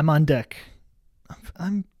 I'm on deck.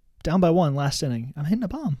 I'm down by 1 last inning. I'm hitting a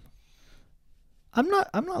bomb. I'm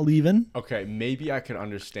not leaving. Okay, maybe I could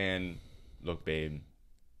understand. Look, babe,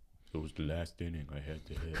 it was the last inning I had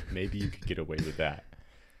to hit. Maybe you could get away with that.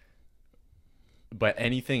 But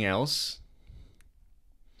anything else?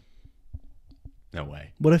 No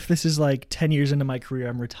way. What if this is like 10 years into my career?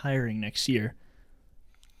 I'm retiring next year.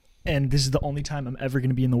 And this is the only time I'm ever going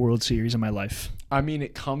to be in the World Series in my life. I mean,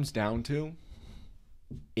 it comes down to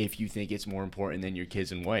if you think it's more important than your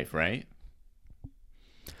kids and wife, right?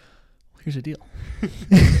 Here's the deal.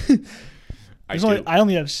 I I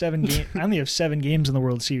only have 7 games. I only have 7 games in the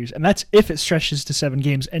World Series, and that's if it stretches to 7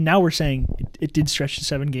 games. And now we're saying it did stretch to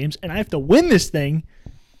 7 games, and I have to win this thing.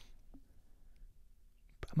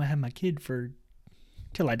 I'm gonna have my kid for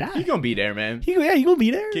till I die. He gonna be there, man. He gonna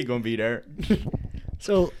be there. Kid gonna be there.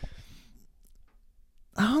 So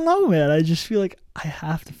I don't know, man. I just feel like I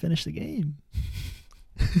have to finish the game.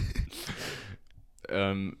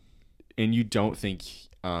 And you don't think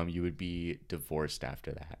you would be divorced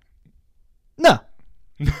after that? No.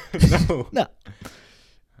 No.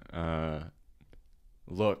 No.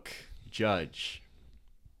 Look, judge.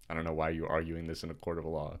 I don't know why you're arguing this in a court of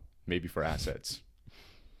law. Maybe for assets.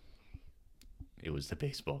 It was the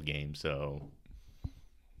baseball game, so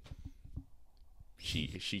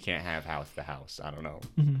she can't have the house. I don't know.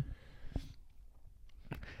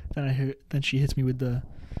 Mm-hmm. Then she hits me with the.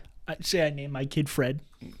 I name my kid Fred.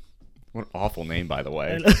 What an awful name, by the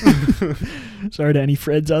way. Sorry to any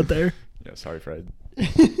Freds out there. Yeah, sorry, Fred.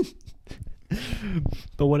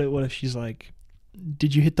 But what if she's like,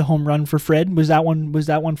 "Did you hit the home run for Fred? Was that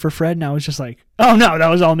one for Fred?" And I was just like, "Oh no, that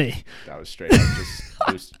was all me." That was straight up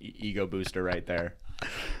just ego booster right there.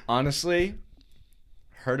 Honestly,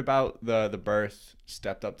 heard about the birth,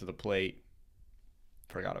 stepped up to the plate,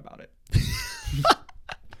 forgot about it.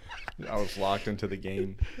 I was locked into the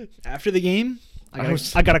game. After the game, I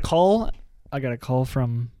got a call. I got a call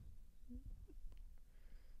from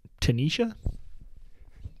Tanisha.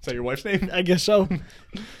 Is that your wife's name? I guess so.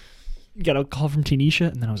 Got a call from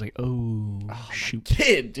Tanisha, and then I was like, "Oh shoot,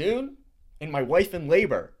 kid, dude, and my wife in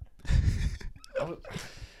labor."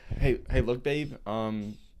 Hey, look, babe.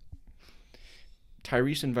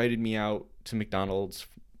 Tyrese invited me out to McDonald's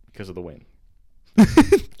because of the win.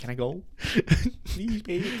 Can I go? Please,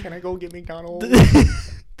 babe. Can I go get McDonald's?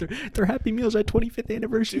 They're Happy Meals at 25th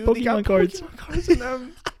anniversary Dude, Pokemon cards. Pokemon cards in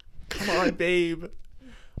them. Come on, babe.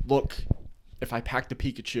 Look, if I packed a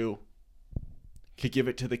Pikachu, could give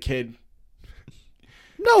it to the kid.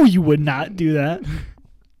 No, you would not do that.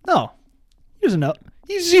 No, he doesn't know.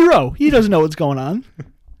 He's 0. He doesn't know what's going on.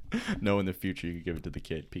 No, in the future you could give it to the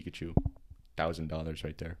kid. Pikachu, $1,000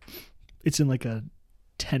 right there. It's in like a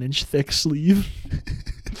 10-inch thick sleeve.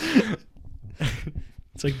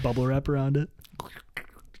 It's like bubble wrap around it.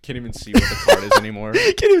 Can't even see what the card is anymore.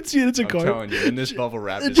 Can't even see it. It's a card. I'm telling you, in this bubble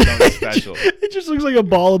wrap is something special. It just looks like a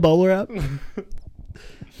ball of bubble wrap.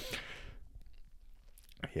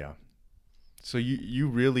 Yeah. So you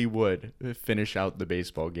really would finish out the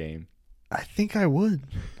baseball game? I think I would.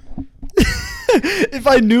 If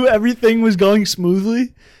I knew everything was going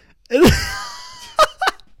smoothly.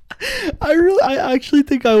 I actually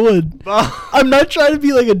think I would. I'm not trying to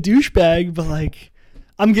be like a douchebag, but like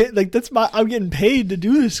I'm getting paid to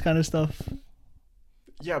do this kind of stuff.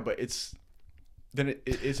 Yeah, but it's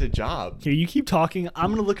a job. Here, you keep talking.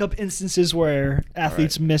 I'm gonna look up instances where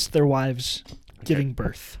athletes missed their wives giving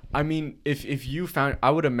birth. I mean, if you found,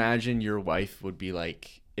 I would imagine your wife would be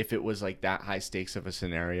like, if it was like that high stakes of a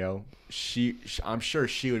scenario, I'm sure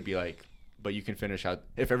she would be like, but you can finish out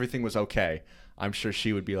if everything was okay. I'm sure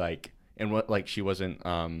she would be like, and what, like she wasn't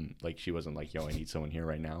like, yo, I need someone here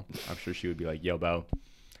right now. I'm sure she would be like, yo, Bo,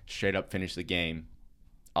 straight up finish the game.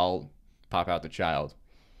 I'll pop out the child.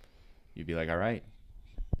 You'd be like, all right,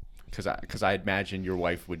 because I imagine your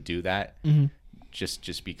wife would do that,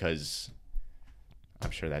 just because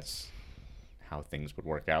I'm sure that's how things would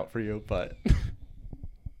work out for you, but.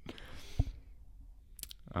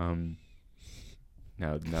 Now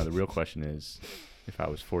the real question is, if I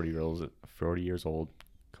was 40 years old,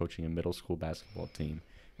 coaching a middle school basketball team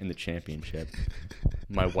in the championship,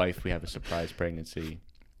 my wife, we have a surprise pregnancy.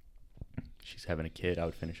 She's having a kid. I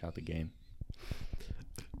would finish out the game.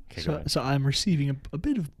 Okay, so I'm receiving a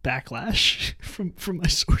bit of backlash from my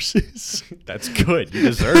sources. That's good. You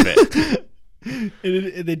deserve it. And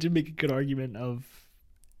they did make a good argument of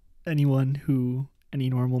any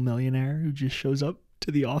normal millionaire who just shows up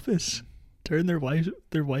to the office during their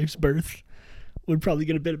wife's birth would probably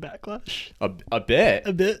get a bit of backlash. A bit.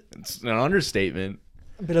 It's an understatement.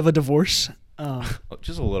 A bit of a divorce.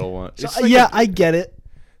 Just a little one. So, like I get it.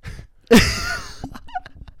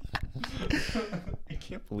 I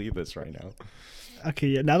can't believe this right now. Okay,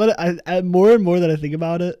 yeah. Now that I more and more that I think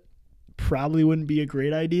about it, probably wouldn't be a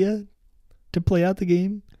great idea to play out the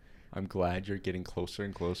game. I'm glad you're getting closer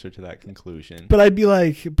and closer to that conclusion. But I'd be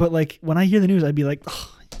like, when I hear the news, I'd be like,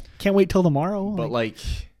 oh, can't wait till tomorrow. But like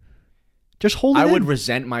just hold it in. I would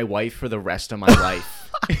resent my wife for the rest of my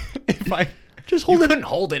life. If I just hold you it couldn't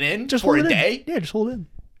hold it in just for hold a it day? Yeah, just hold it in.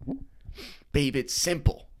 Babe, it's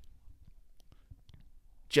simple.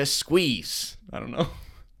 Just squeeze. I don't know.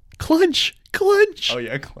 Clench. Oh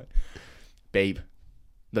yeah, babe.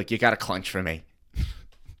 Look, you gotta clench for me.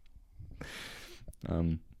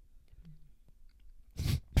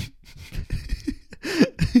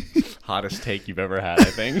 Hottest take you've ever had, I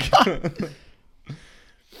think.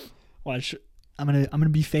 Watch, I'm gonna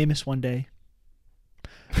be famous one day.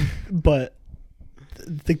 But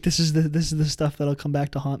I think this is the stuff that'll come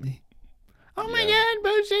back to haunt me. Oh my God,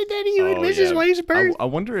 Bo said that he would miss his wife's birth. I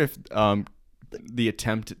wonder if the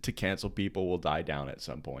attempt to cancel people will die down at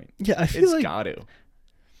some point. Yeah, I feel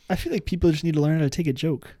like people just need to learn how to take a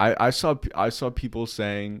joke. I saw people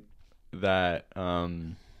saying that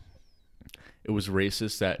it was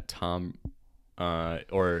racist that Tom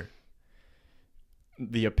or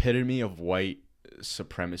the epitome of white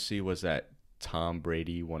supremacy was that Tom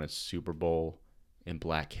Brady won a Super Bowl in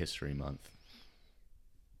Black History Month.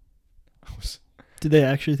 Did they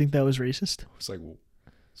actually think that was racist? It's like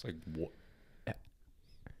what?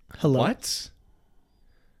 Hello? What?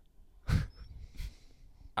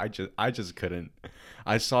 I just couldn't.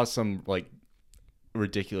 I saw some like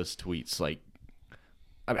ridiculous tweets like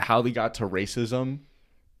how they got to racism.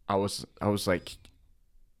 I was like,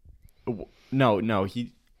 no,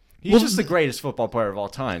 he's just the greatest football player of all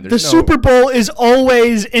time. The Super Bowl is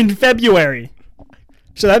always in February.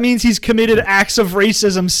 So that means he's committed acts of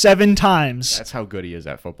racism 7 times. That's how good he is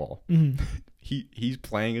at football. Mm-hmm. He's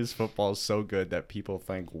playing his football so good that people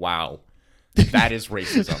think, wow, that is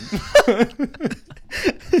racism.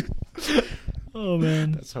 Oh,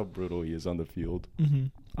 man. That's how brutal he is on the field. Mm-hmm.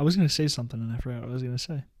 I was going to say something and I forgot what I was going to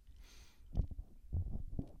say.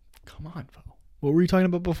 Come on, Bo. What were you talking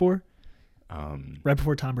about before? Right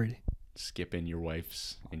before Tom Brady. Skipping your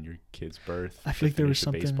wife's and your kid's birth. I feel like there was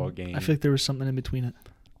something. Baseball game. I feel like there was something in between it.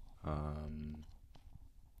 I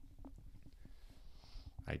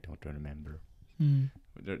don't remember.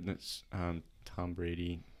 That's Tom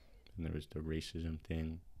Brady, and there was the racism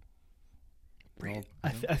thing. I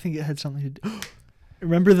think it had something to do.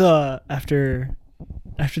 Remember after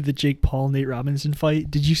the Jake Paul Nate Robinson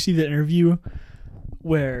fight? Did you see the interview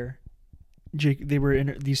where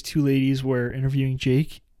these two ladies were interviewing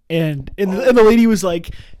Jake? And the lady was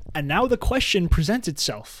like, and now the question presents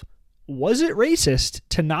itself. Was it racist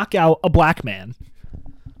to knock out a black man?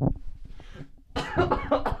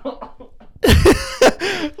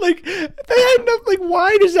 Like, they had enough, like,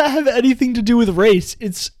 why does that have anything to do with race?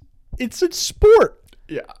 It's a sport.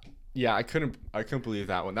 Yeah, I couldn't believe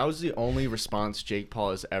that one. That was the only response Jake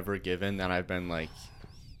Paul has ever given that I've been like,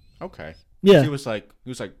 okay. Yeah. He was like,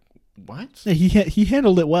 what? Yeah, he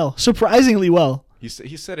handled it well. Surprisingly well. He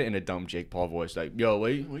said it in a dumb Jake Paul voice, like, yo,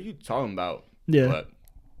 what are you talking about? Yeah. But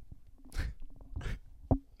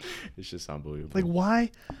it's just unbelievable. Like,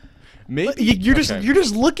 why? Maybe you're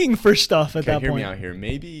just looking for stuff at that point. Hear me out here.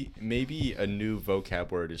 Maybe a new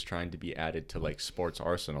vocab word is trying to be added to like sports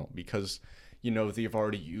arsenal because they've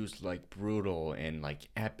already used like brutal and like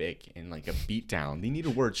epic and like a beatdown. They need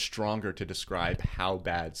a word stronger to describe how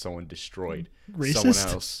bad someone destroyed someone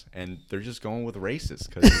else, and they're just going with racist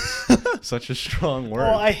because it's such a strong word.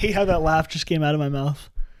 Oh, I hate how that laugh just came out of my mouth.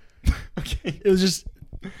 Okay, it was just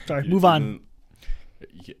sorry. Move on.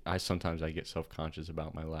 Sometimes I get self-conscious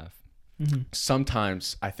about my laugh. Mm-hmm.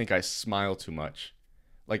 Sometimes I think I smile too much,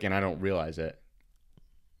 like, and I don't realize it.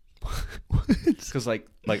 Because like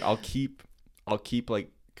I'll keep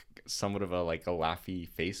like somewhat of a laughy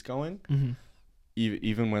face going, mm-hmm.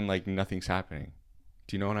 even when like nothing's happening.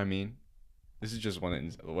 Do you know what I mean? This is just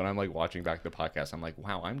when I'm like watching back the podcast, I'm like,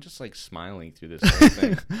 wow, I'm just like smiling through this whole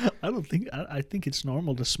thing. I think it's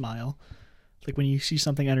normal to smile. Like when you see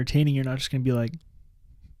something entertaining, you're not just gonna be like,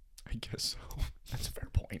 I guess so. That's a fair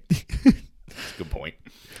point. That's a good point.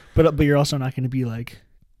 But you're also not gonna be like,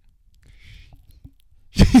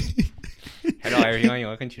 hello everyone,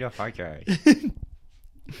 welcome to the podcast.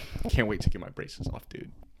 Can't wait to get my braces off,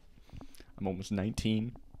 dude. I'm almost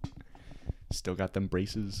 19. Still got them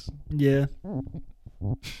braces. Yeah.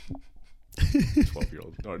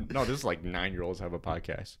 12-year-olds. No, this is like 9-year-olds have a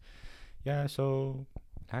podcast. Yeah, so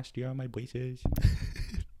last year my braces.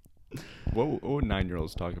 What would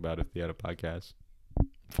 9-year-olds talk about if they had a podcast?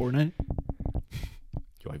 Fortnite.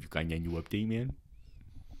 Yo, have you got a new update, man?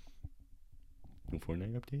 New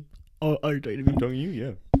Fortnite update? Oh, are you talking to me? I'm talking to you,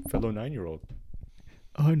 yeah. Fellow 9-year-old.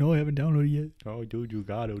 Oh, no, I haven't downloaded yet. Oh, dude, you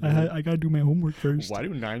got it. I got to do my homework first. Why do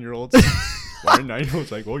 9-year-olds... Why are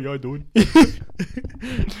 9-year-olds like, oh, yeah, dude?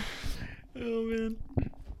 Oh, man.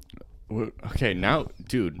 Okay, now,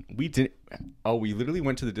 dude, we literally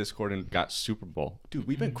went to the Discord and got Super Bowl. Dude,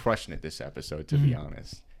 we've been crushing it this episode, to be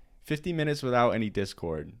honest. 50 minutes without any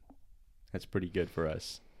Discord. That's pretty good for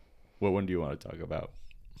us. What one do you want to talk about?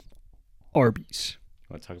 Arby's.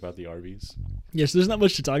 Want to talk about the Arby's? Yes, there's not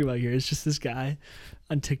much to talk about here. It's just this guy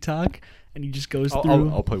on TikTok, and he just goes I'll, through.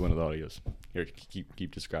 I'll play one of the audios. Here,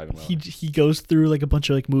 keep describing. He goes through like a bunch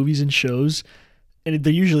of like movies and shows, and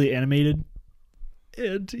they're usually animated.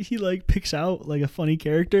 And he like picks out like a funny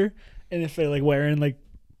character, and if they're like wearing like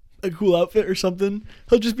a cool outfit or something,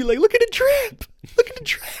 he'll just be like, "Look at the trip! Look at the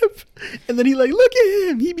trip!" And then he like, "Look at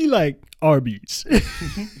him!" He'd be like, "Arby's."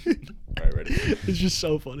 All right, ready? It's just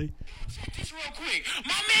so funny. Check this real quick.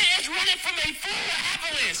 My man is running from a full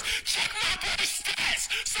avalanche. Check my boy's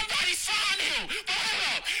stats. Somebody sign him. But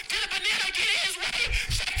hold up. Did a banana get in his way?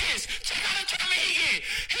 Check this. Check out the time he get.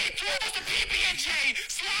 He throws the PB&J,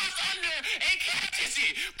 slides under, and catches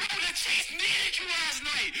it. Bro, the Chiefs needed you last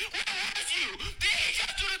night. Where was you? Then he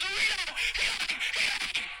just do the Dorito.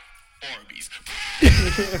 Arby's.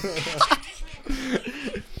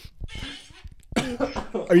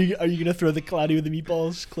 Are you gonna throw the Cloudy with the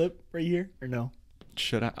Meatballs clip right here or no?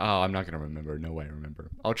 Should I? Oh, I'm not gonna remember. No way, I remember.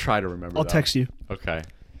 I'll try to remember. I'll though. text you. Okay.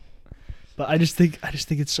 But I just think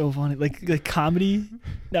it's so funny. Like comedy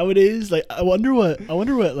nowadays. Like I wonder what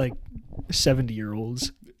like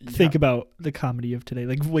 70-year-olds think about the comedy of today.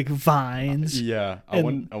 Like Vines. Yeah,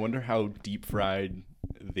 And- I wonder how deep fried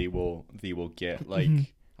they will get. Like,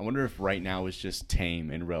 I wonder if right now is just tame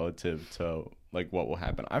and relative to like what will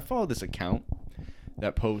happen. I follow this account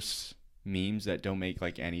that posts memes that don't make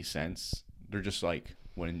like any sense. They're just like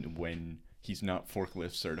when he's not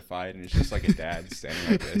forklift certified, and it's just like a dad standing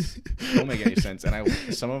like this. Don't make any sense. And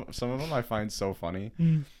some of them I find so funny.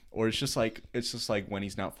 Or it's just like when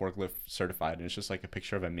he's not forklift certified, and it's just like a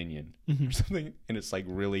picture of a minion or something, and it's like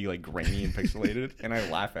really like grainy and pixelated, and I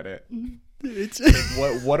laugh at it. It's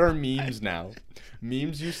What are memes now?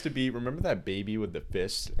 Memes used to be, remember that baby with the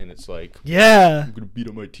fist, and it's like, yeah. I'm gonna beat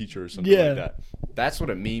up my teacher or something Yeah. like that. That's what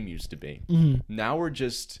a meme used to be. Now we're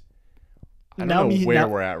just, I don't Now know where now-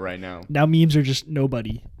 we're at right now. Now memes are just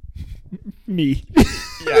nobody. Me.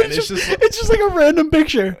 Yeah, and it's just like, it's just like a random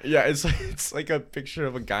picture. yeah, it's like a picture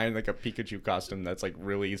of a guy in like a Pikachu costume that's like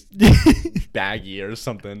really baggy or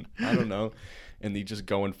something. I don't know. And they just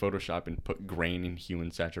go in Photoshop and put grain and hue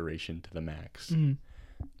and saturation to the max.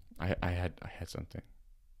 I had something.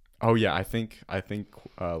 Oh yeah, I think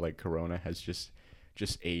like Corona has just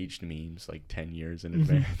aged memes like 10 years in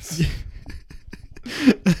advance.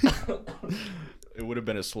 It would have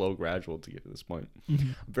been a slow gradual to get to this point.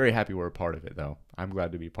 I'm very happy we're a part of it though. I'm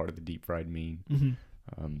glad to be part of the deep fried meme.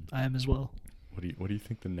 I am as well. What do you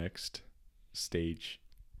think the next stage?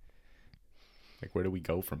 Like, where do we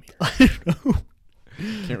go from here? I don't know.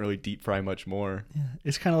 Can't really deep fry much more. Yeah,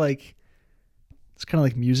 it's kind of like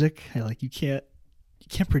music. Like you can't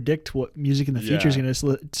predict what music in the future is Yeah. going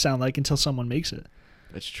to sound like until someone makes it.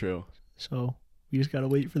 That's true. So we just gotta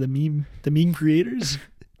wait for the meme creators,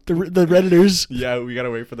 the redditors. Yeah, we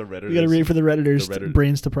gotta wait for the Redditors. We gotta wait for the redditors' The Reddit-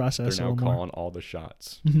 brains to process. They're a now little more. calling all the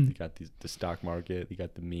shots. Mhm. They got the stock market. They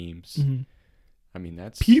got the memes. Mhm. I mean,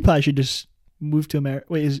 that's PewDiePie should just move to America.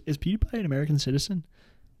 Wait, is PewDiePie an American citizen?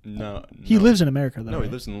 no. He lives in America though. No, right?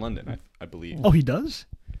 he lives in London. I believe. Oh, he does.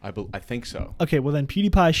 I think so. Okay, well then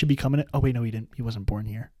PewDiePie should be coming. Oh wait, no, he didn't. He wasn't born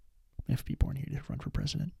here. If be born here to run for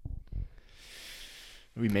president.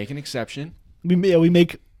 We make an exception. We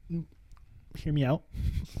make. Hear me out.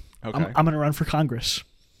 Okay. I'm gonna run for Congress.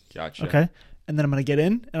 Gotcha. Okay, and then I'm gonna get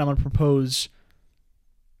in and I'm gonna propose.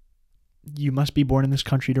 You must be born in this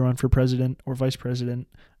country to run for president or vice president.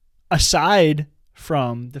 Aside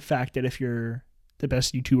from the fact that if you're the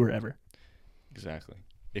best YouTuber ever. Exactly.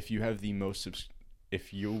 If you have the most,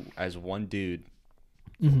 if you as one dude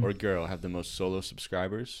Mhm. or girl have the most solo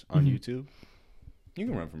subscribers on Mhm. YouTube, you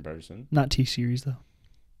can run for president. Not T-Series though.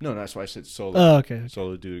 No, that's why I said solo. Oh, okay.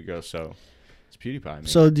 Solo dude go. So it's PewDiePie. Man.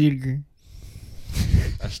 So do you agree?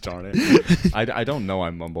 Gosh darn it. I don't know. I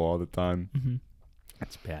mumble all the time. Mm-hmm.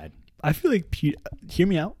 That's bad. I feel like hear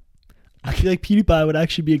me out. I feel like PewDiePie would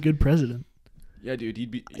actually be a good president. Yeah, dude. He'd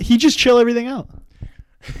be. He'd just chill everything out.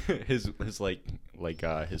 his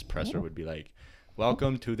his presser would be like,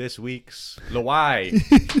 "Welcome to this week's Lawai."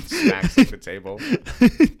 Smacks like the table.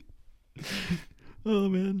 Oh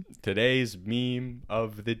man. Today's meme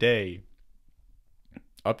of the day.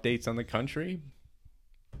 Updates on the country.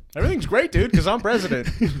 Everything's great, dude, because I'm president.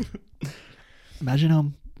 Imagine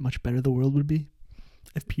how much better the world would be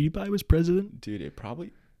if PewDiePie was president. Dude, it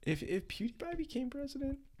probably if PewDiePie became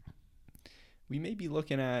president, we may be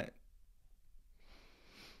looking at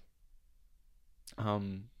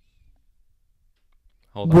hold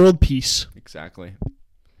on. World peace. Exactly.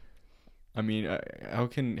 I mean, how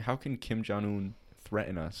can Kim Jong-un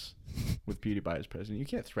threaten us with PewDiePie as president? You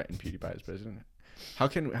can't threaten PewDiePie as president. How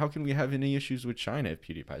can we have any issues with China if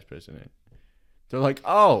PewDiePie is president? They're like,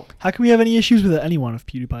 oh, How can we have any issues with anyone if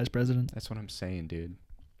PewDiePie's president? that's what I'm saying, dude.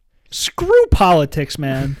 Screw politics,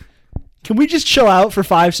 man. Can we just chill out for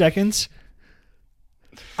 5 seconds?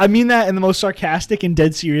 I mean that in the most sarcastic and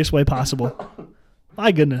dead serious way possible.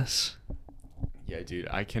 My goodness. Yeah, dude,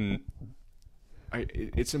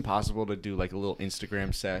 it's impossible to do like a little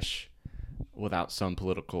Instagram sesh without some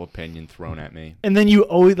political opinion thrown at me. And then you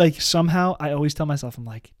always, like, somehow, I always tell myself, I'm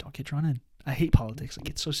like, don't get drawn in. I hate politics. Like,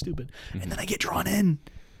 it's so stupid. And then I get drawn in.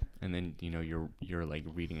 And then, you know, you're like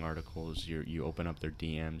reading articles, you open up their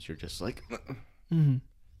DMs, you're just like, Mm-hmm.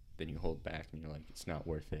 then you hold back and you're like, it's not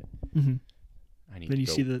worth it. Mm-hmm. I need Then to you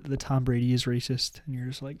go. see the Tom Brady is racist, and you're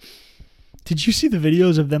just like, did you see the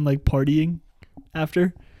videos of them, like, partying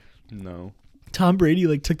after? No. Tom Brady,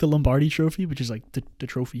 like, took the Lombardi trophy, which is, like, the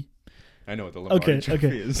trophy. I know what the Lombardi trophy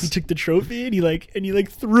Okay. is. He took the trophy and he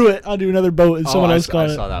threw it onto another boat, and someone else got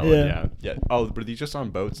it. I saw that one, yeah. Oh, were these just on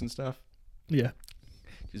boats and stuff? Yeah.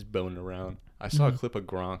 Just boning around. I saw a clip of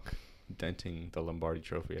Gronk denting the Lombardi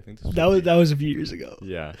trophy. I think this That was a few years ago.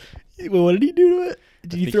 Yeah. Well, what did he do to it?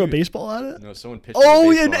 Did he think throw a he- baseball at it? No, someone pitched Oh,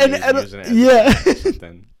 him a baseball and he was using it as a yeah. bat or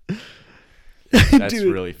something. That's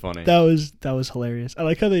Dude, really funny. That was hilarious. I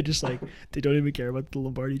like how they just, like, they don't even care about the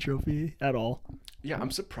Lombardi trophy at all. Yeah,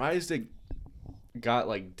 I'm surprised it got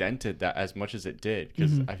like dented that as much as it did,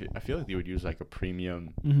 because I feel like they would use like a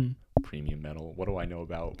premium metal. What do I know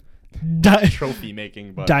about trophy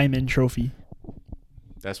making? But Diamond trophy.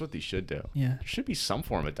 that's what they should do. Yeah. There should be some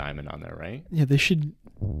form of diamond on there, right? Yeah, they should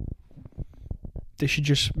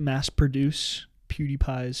just mass produce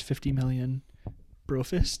PewDiePie's 50 million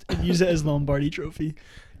Brofist and use it as Lombardi trophy.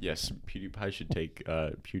 Yes, PewDiePie should take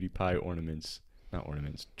PewDiePie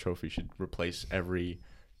trophy should replace every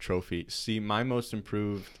trophy. See, my most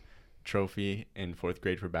improved trophy in 4th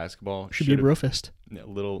grade for basketball Should be a have- Brofist.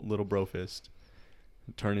 little Brofist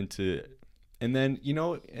turn into, and then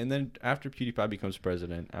after PewDiePie becomes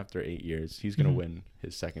president after 8 years, he's gonna win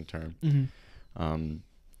his second term.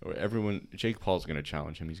 Jake Paul's gonna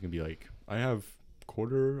challenge him. He's gonna be like, I have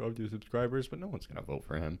quarter of the subscribers, but no one's gonna vote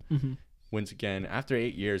for him. Wins again after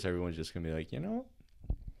 8 years. Everyone's just gonna be like, you know,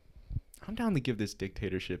 I'm down to give this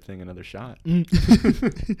dictatorship thing another shot.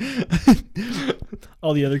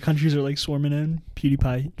 All the other countries are, like, swarming in.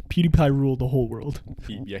 PewDiePie ruled the whole world.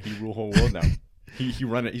 He rule whole world now. He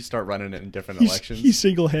run it. He start running it in different He elections.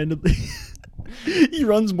 single-handedly he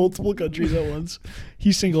runs multiple countries at once.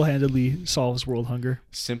 He single-handedly solves world hunger.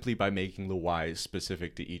 Simply by making the whys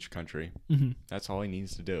specific to each country. That's all he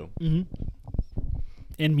needs to do.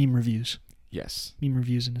 And meme reviews. Yes. Meme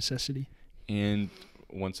reviews a necessity. And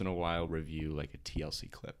once in a while review like a TLC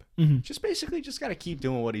clip. Just got to keep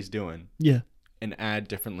doing what he's doing Yeah. and add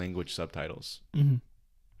different language subtitles.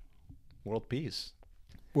 World peace.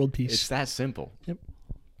 World peace. It's that simple. Yep.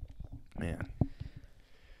 Man.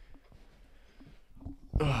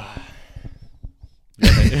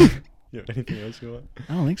 You have anything else you want?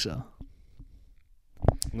 I don't think so.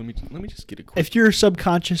 Let me just get a quick. If you're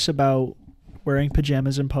subconscious about wearing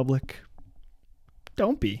pajamas in public,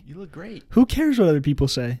 don't be. You look great. Who cares what other people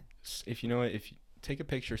say? If you know it, if you take a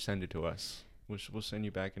picture, send it to us. We'll send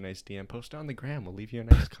you back a nice DM. Post it on the gram. We'll leave you a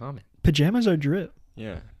nice comment. Pajamas are drip.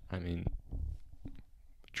 Yeah, I mean,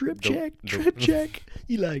 Drip The- check, the- drip check.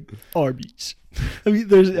 You like Arby's. I mean,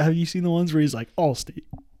 have you seen the ones where he's like Allstate?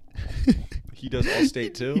 he does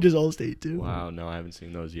Allstate too. He does Allstate too. Wow, no, I haven't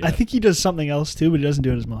seen those yet. I think he does something else too, but he doesn't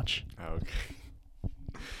do it as much. Oh, okay.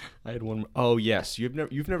 I had one. Oh yes, you've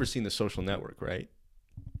never seen The Social Network, right?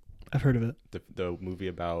 I've heard of it. The movie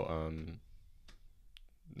about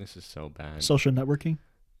This is so bad. Social networking.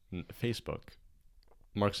 Facebook.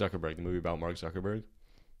 Mark Zuckerberg. The movie about Mark Zuckerberg.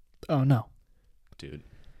 Oh no. Dude,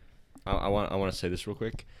 I want to say this real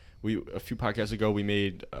quick. A few podcasts ago we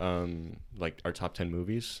made like our top 10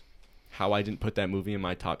 movies. How I didn't put that movie in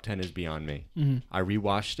my top 10 is beyond me. I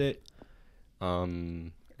rewatched it. I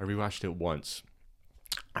rewatched it once.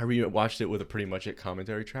 I rewatched it with a Pretty Much It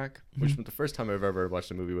commentary track, which was the first time I've ever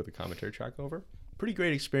watched a movie with a commentary track over. Pretty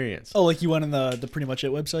great experience. Oh, like you went on the Pretty Much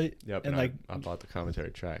It website? Yep, And and like, I bought the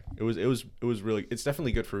commentary track. It was really. It's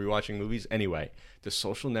definitely good for rewatching movies. Anyway, The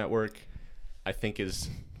Social Network, I think is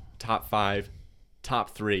top 5,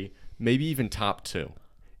 top 3, maybe even top 2.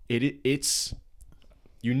 It's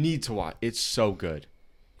you need to watch. It's so good.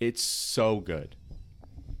 It's so good.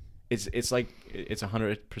 It's like it's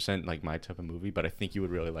 100% like my type of movie, but I think you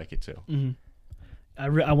would really like it too.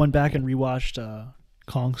 I went back and rewatched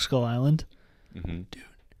Kong Skull Island. Dude,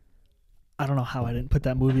 I don't know how I didn't put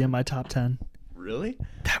that movie in my top 10. Really?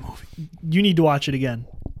 That movie, you need to watch it again.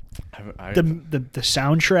 The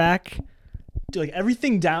soundtrack, dude, like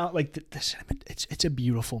everything down, like the cinema, it's a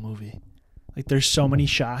beautiful movie. Like there's so many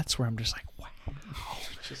shots where I'm just like, wow,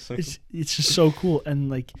 Just like, it's just so cool. And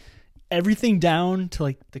like everything down to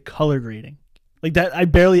like the color grading. Like that I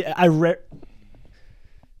rarely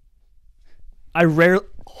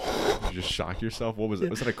you just shock yourself. What was it?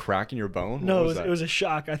 Was it a crack in your bone? No, What it was a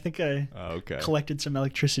shock. I think I okay. collected some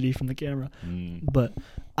electricity from the camera. Mm. But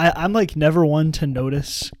I'm like never one to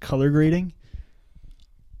notice color grading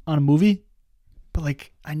on a movie, but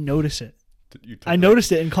like I notice it. I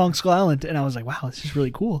noticed it in Kong Skull Island, and I was like, wow, this is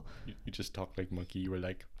really cool. You just talked like Monkey. You were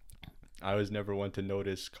like, I was never one to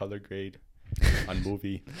notice color grade on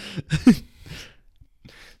movie.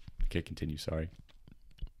 Okay, continue. Sorry.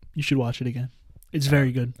 You should watch it again. It's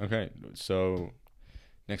very good. Okay, so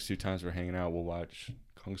next 2 times we're hanging out, we'll watch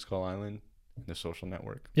Kong Skull Island and The Social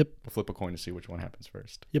Network. Yep. We'll flip a coin to see which one happens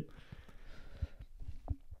first. Yep.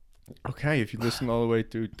 Okay, if you listened all the way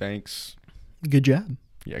through, thanks. Good job.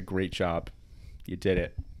 Yeah, great job. You did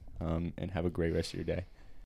it. And have a great rest of your day.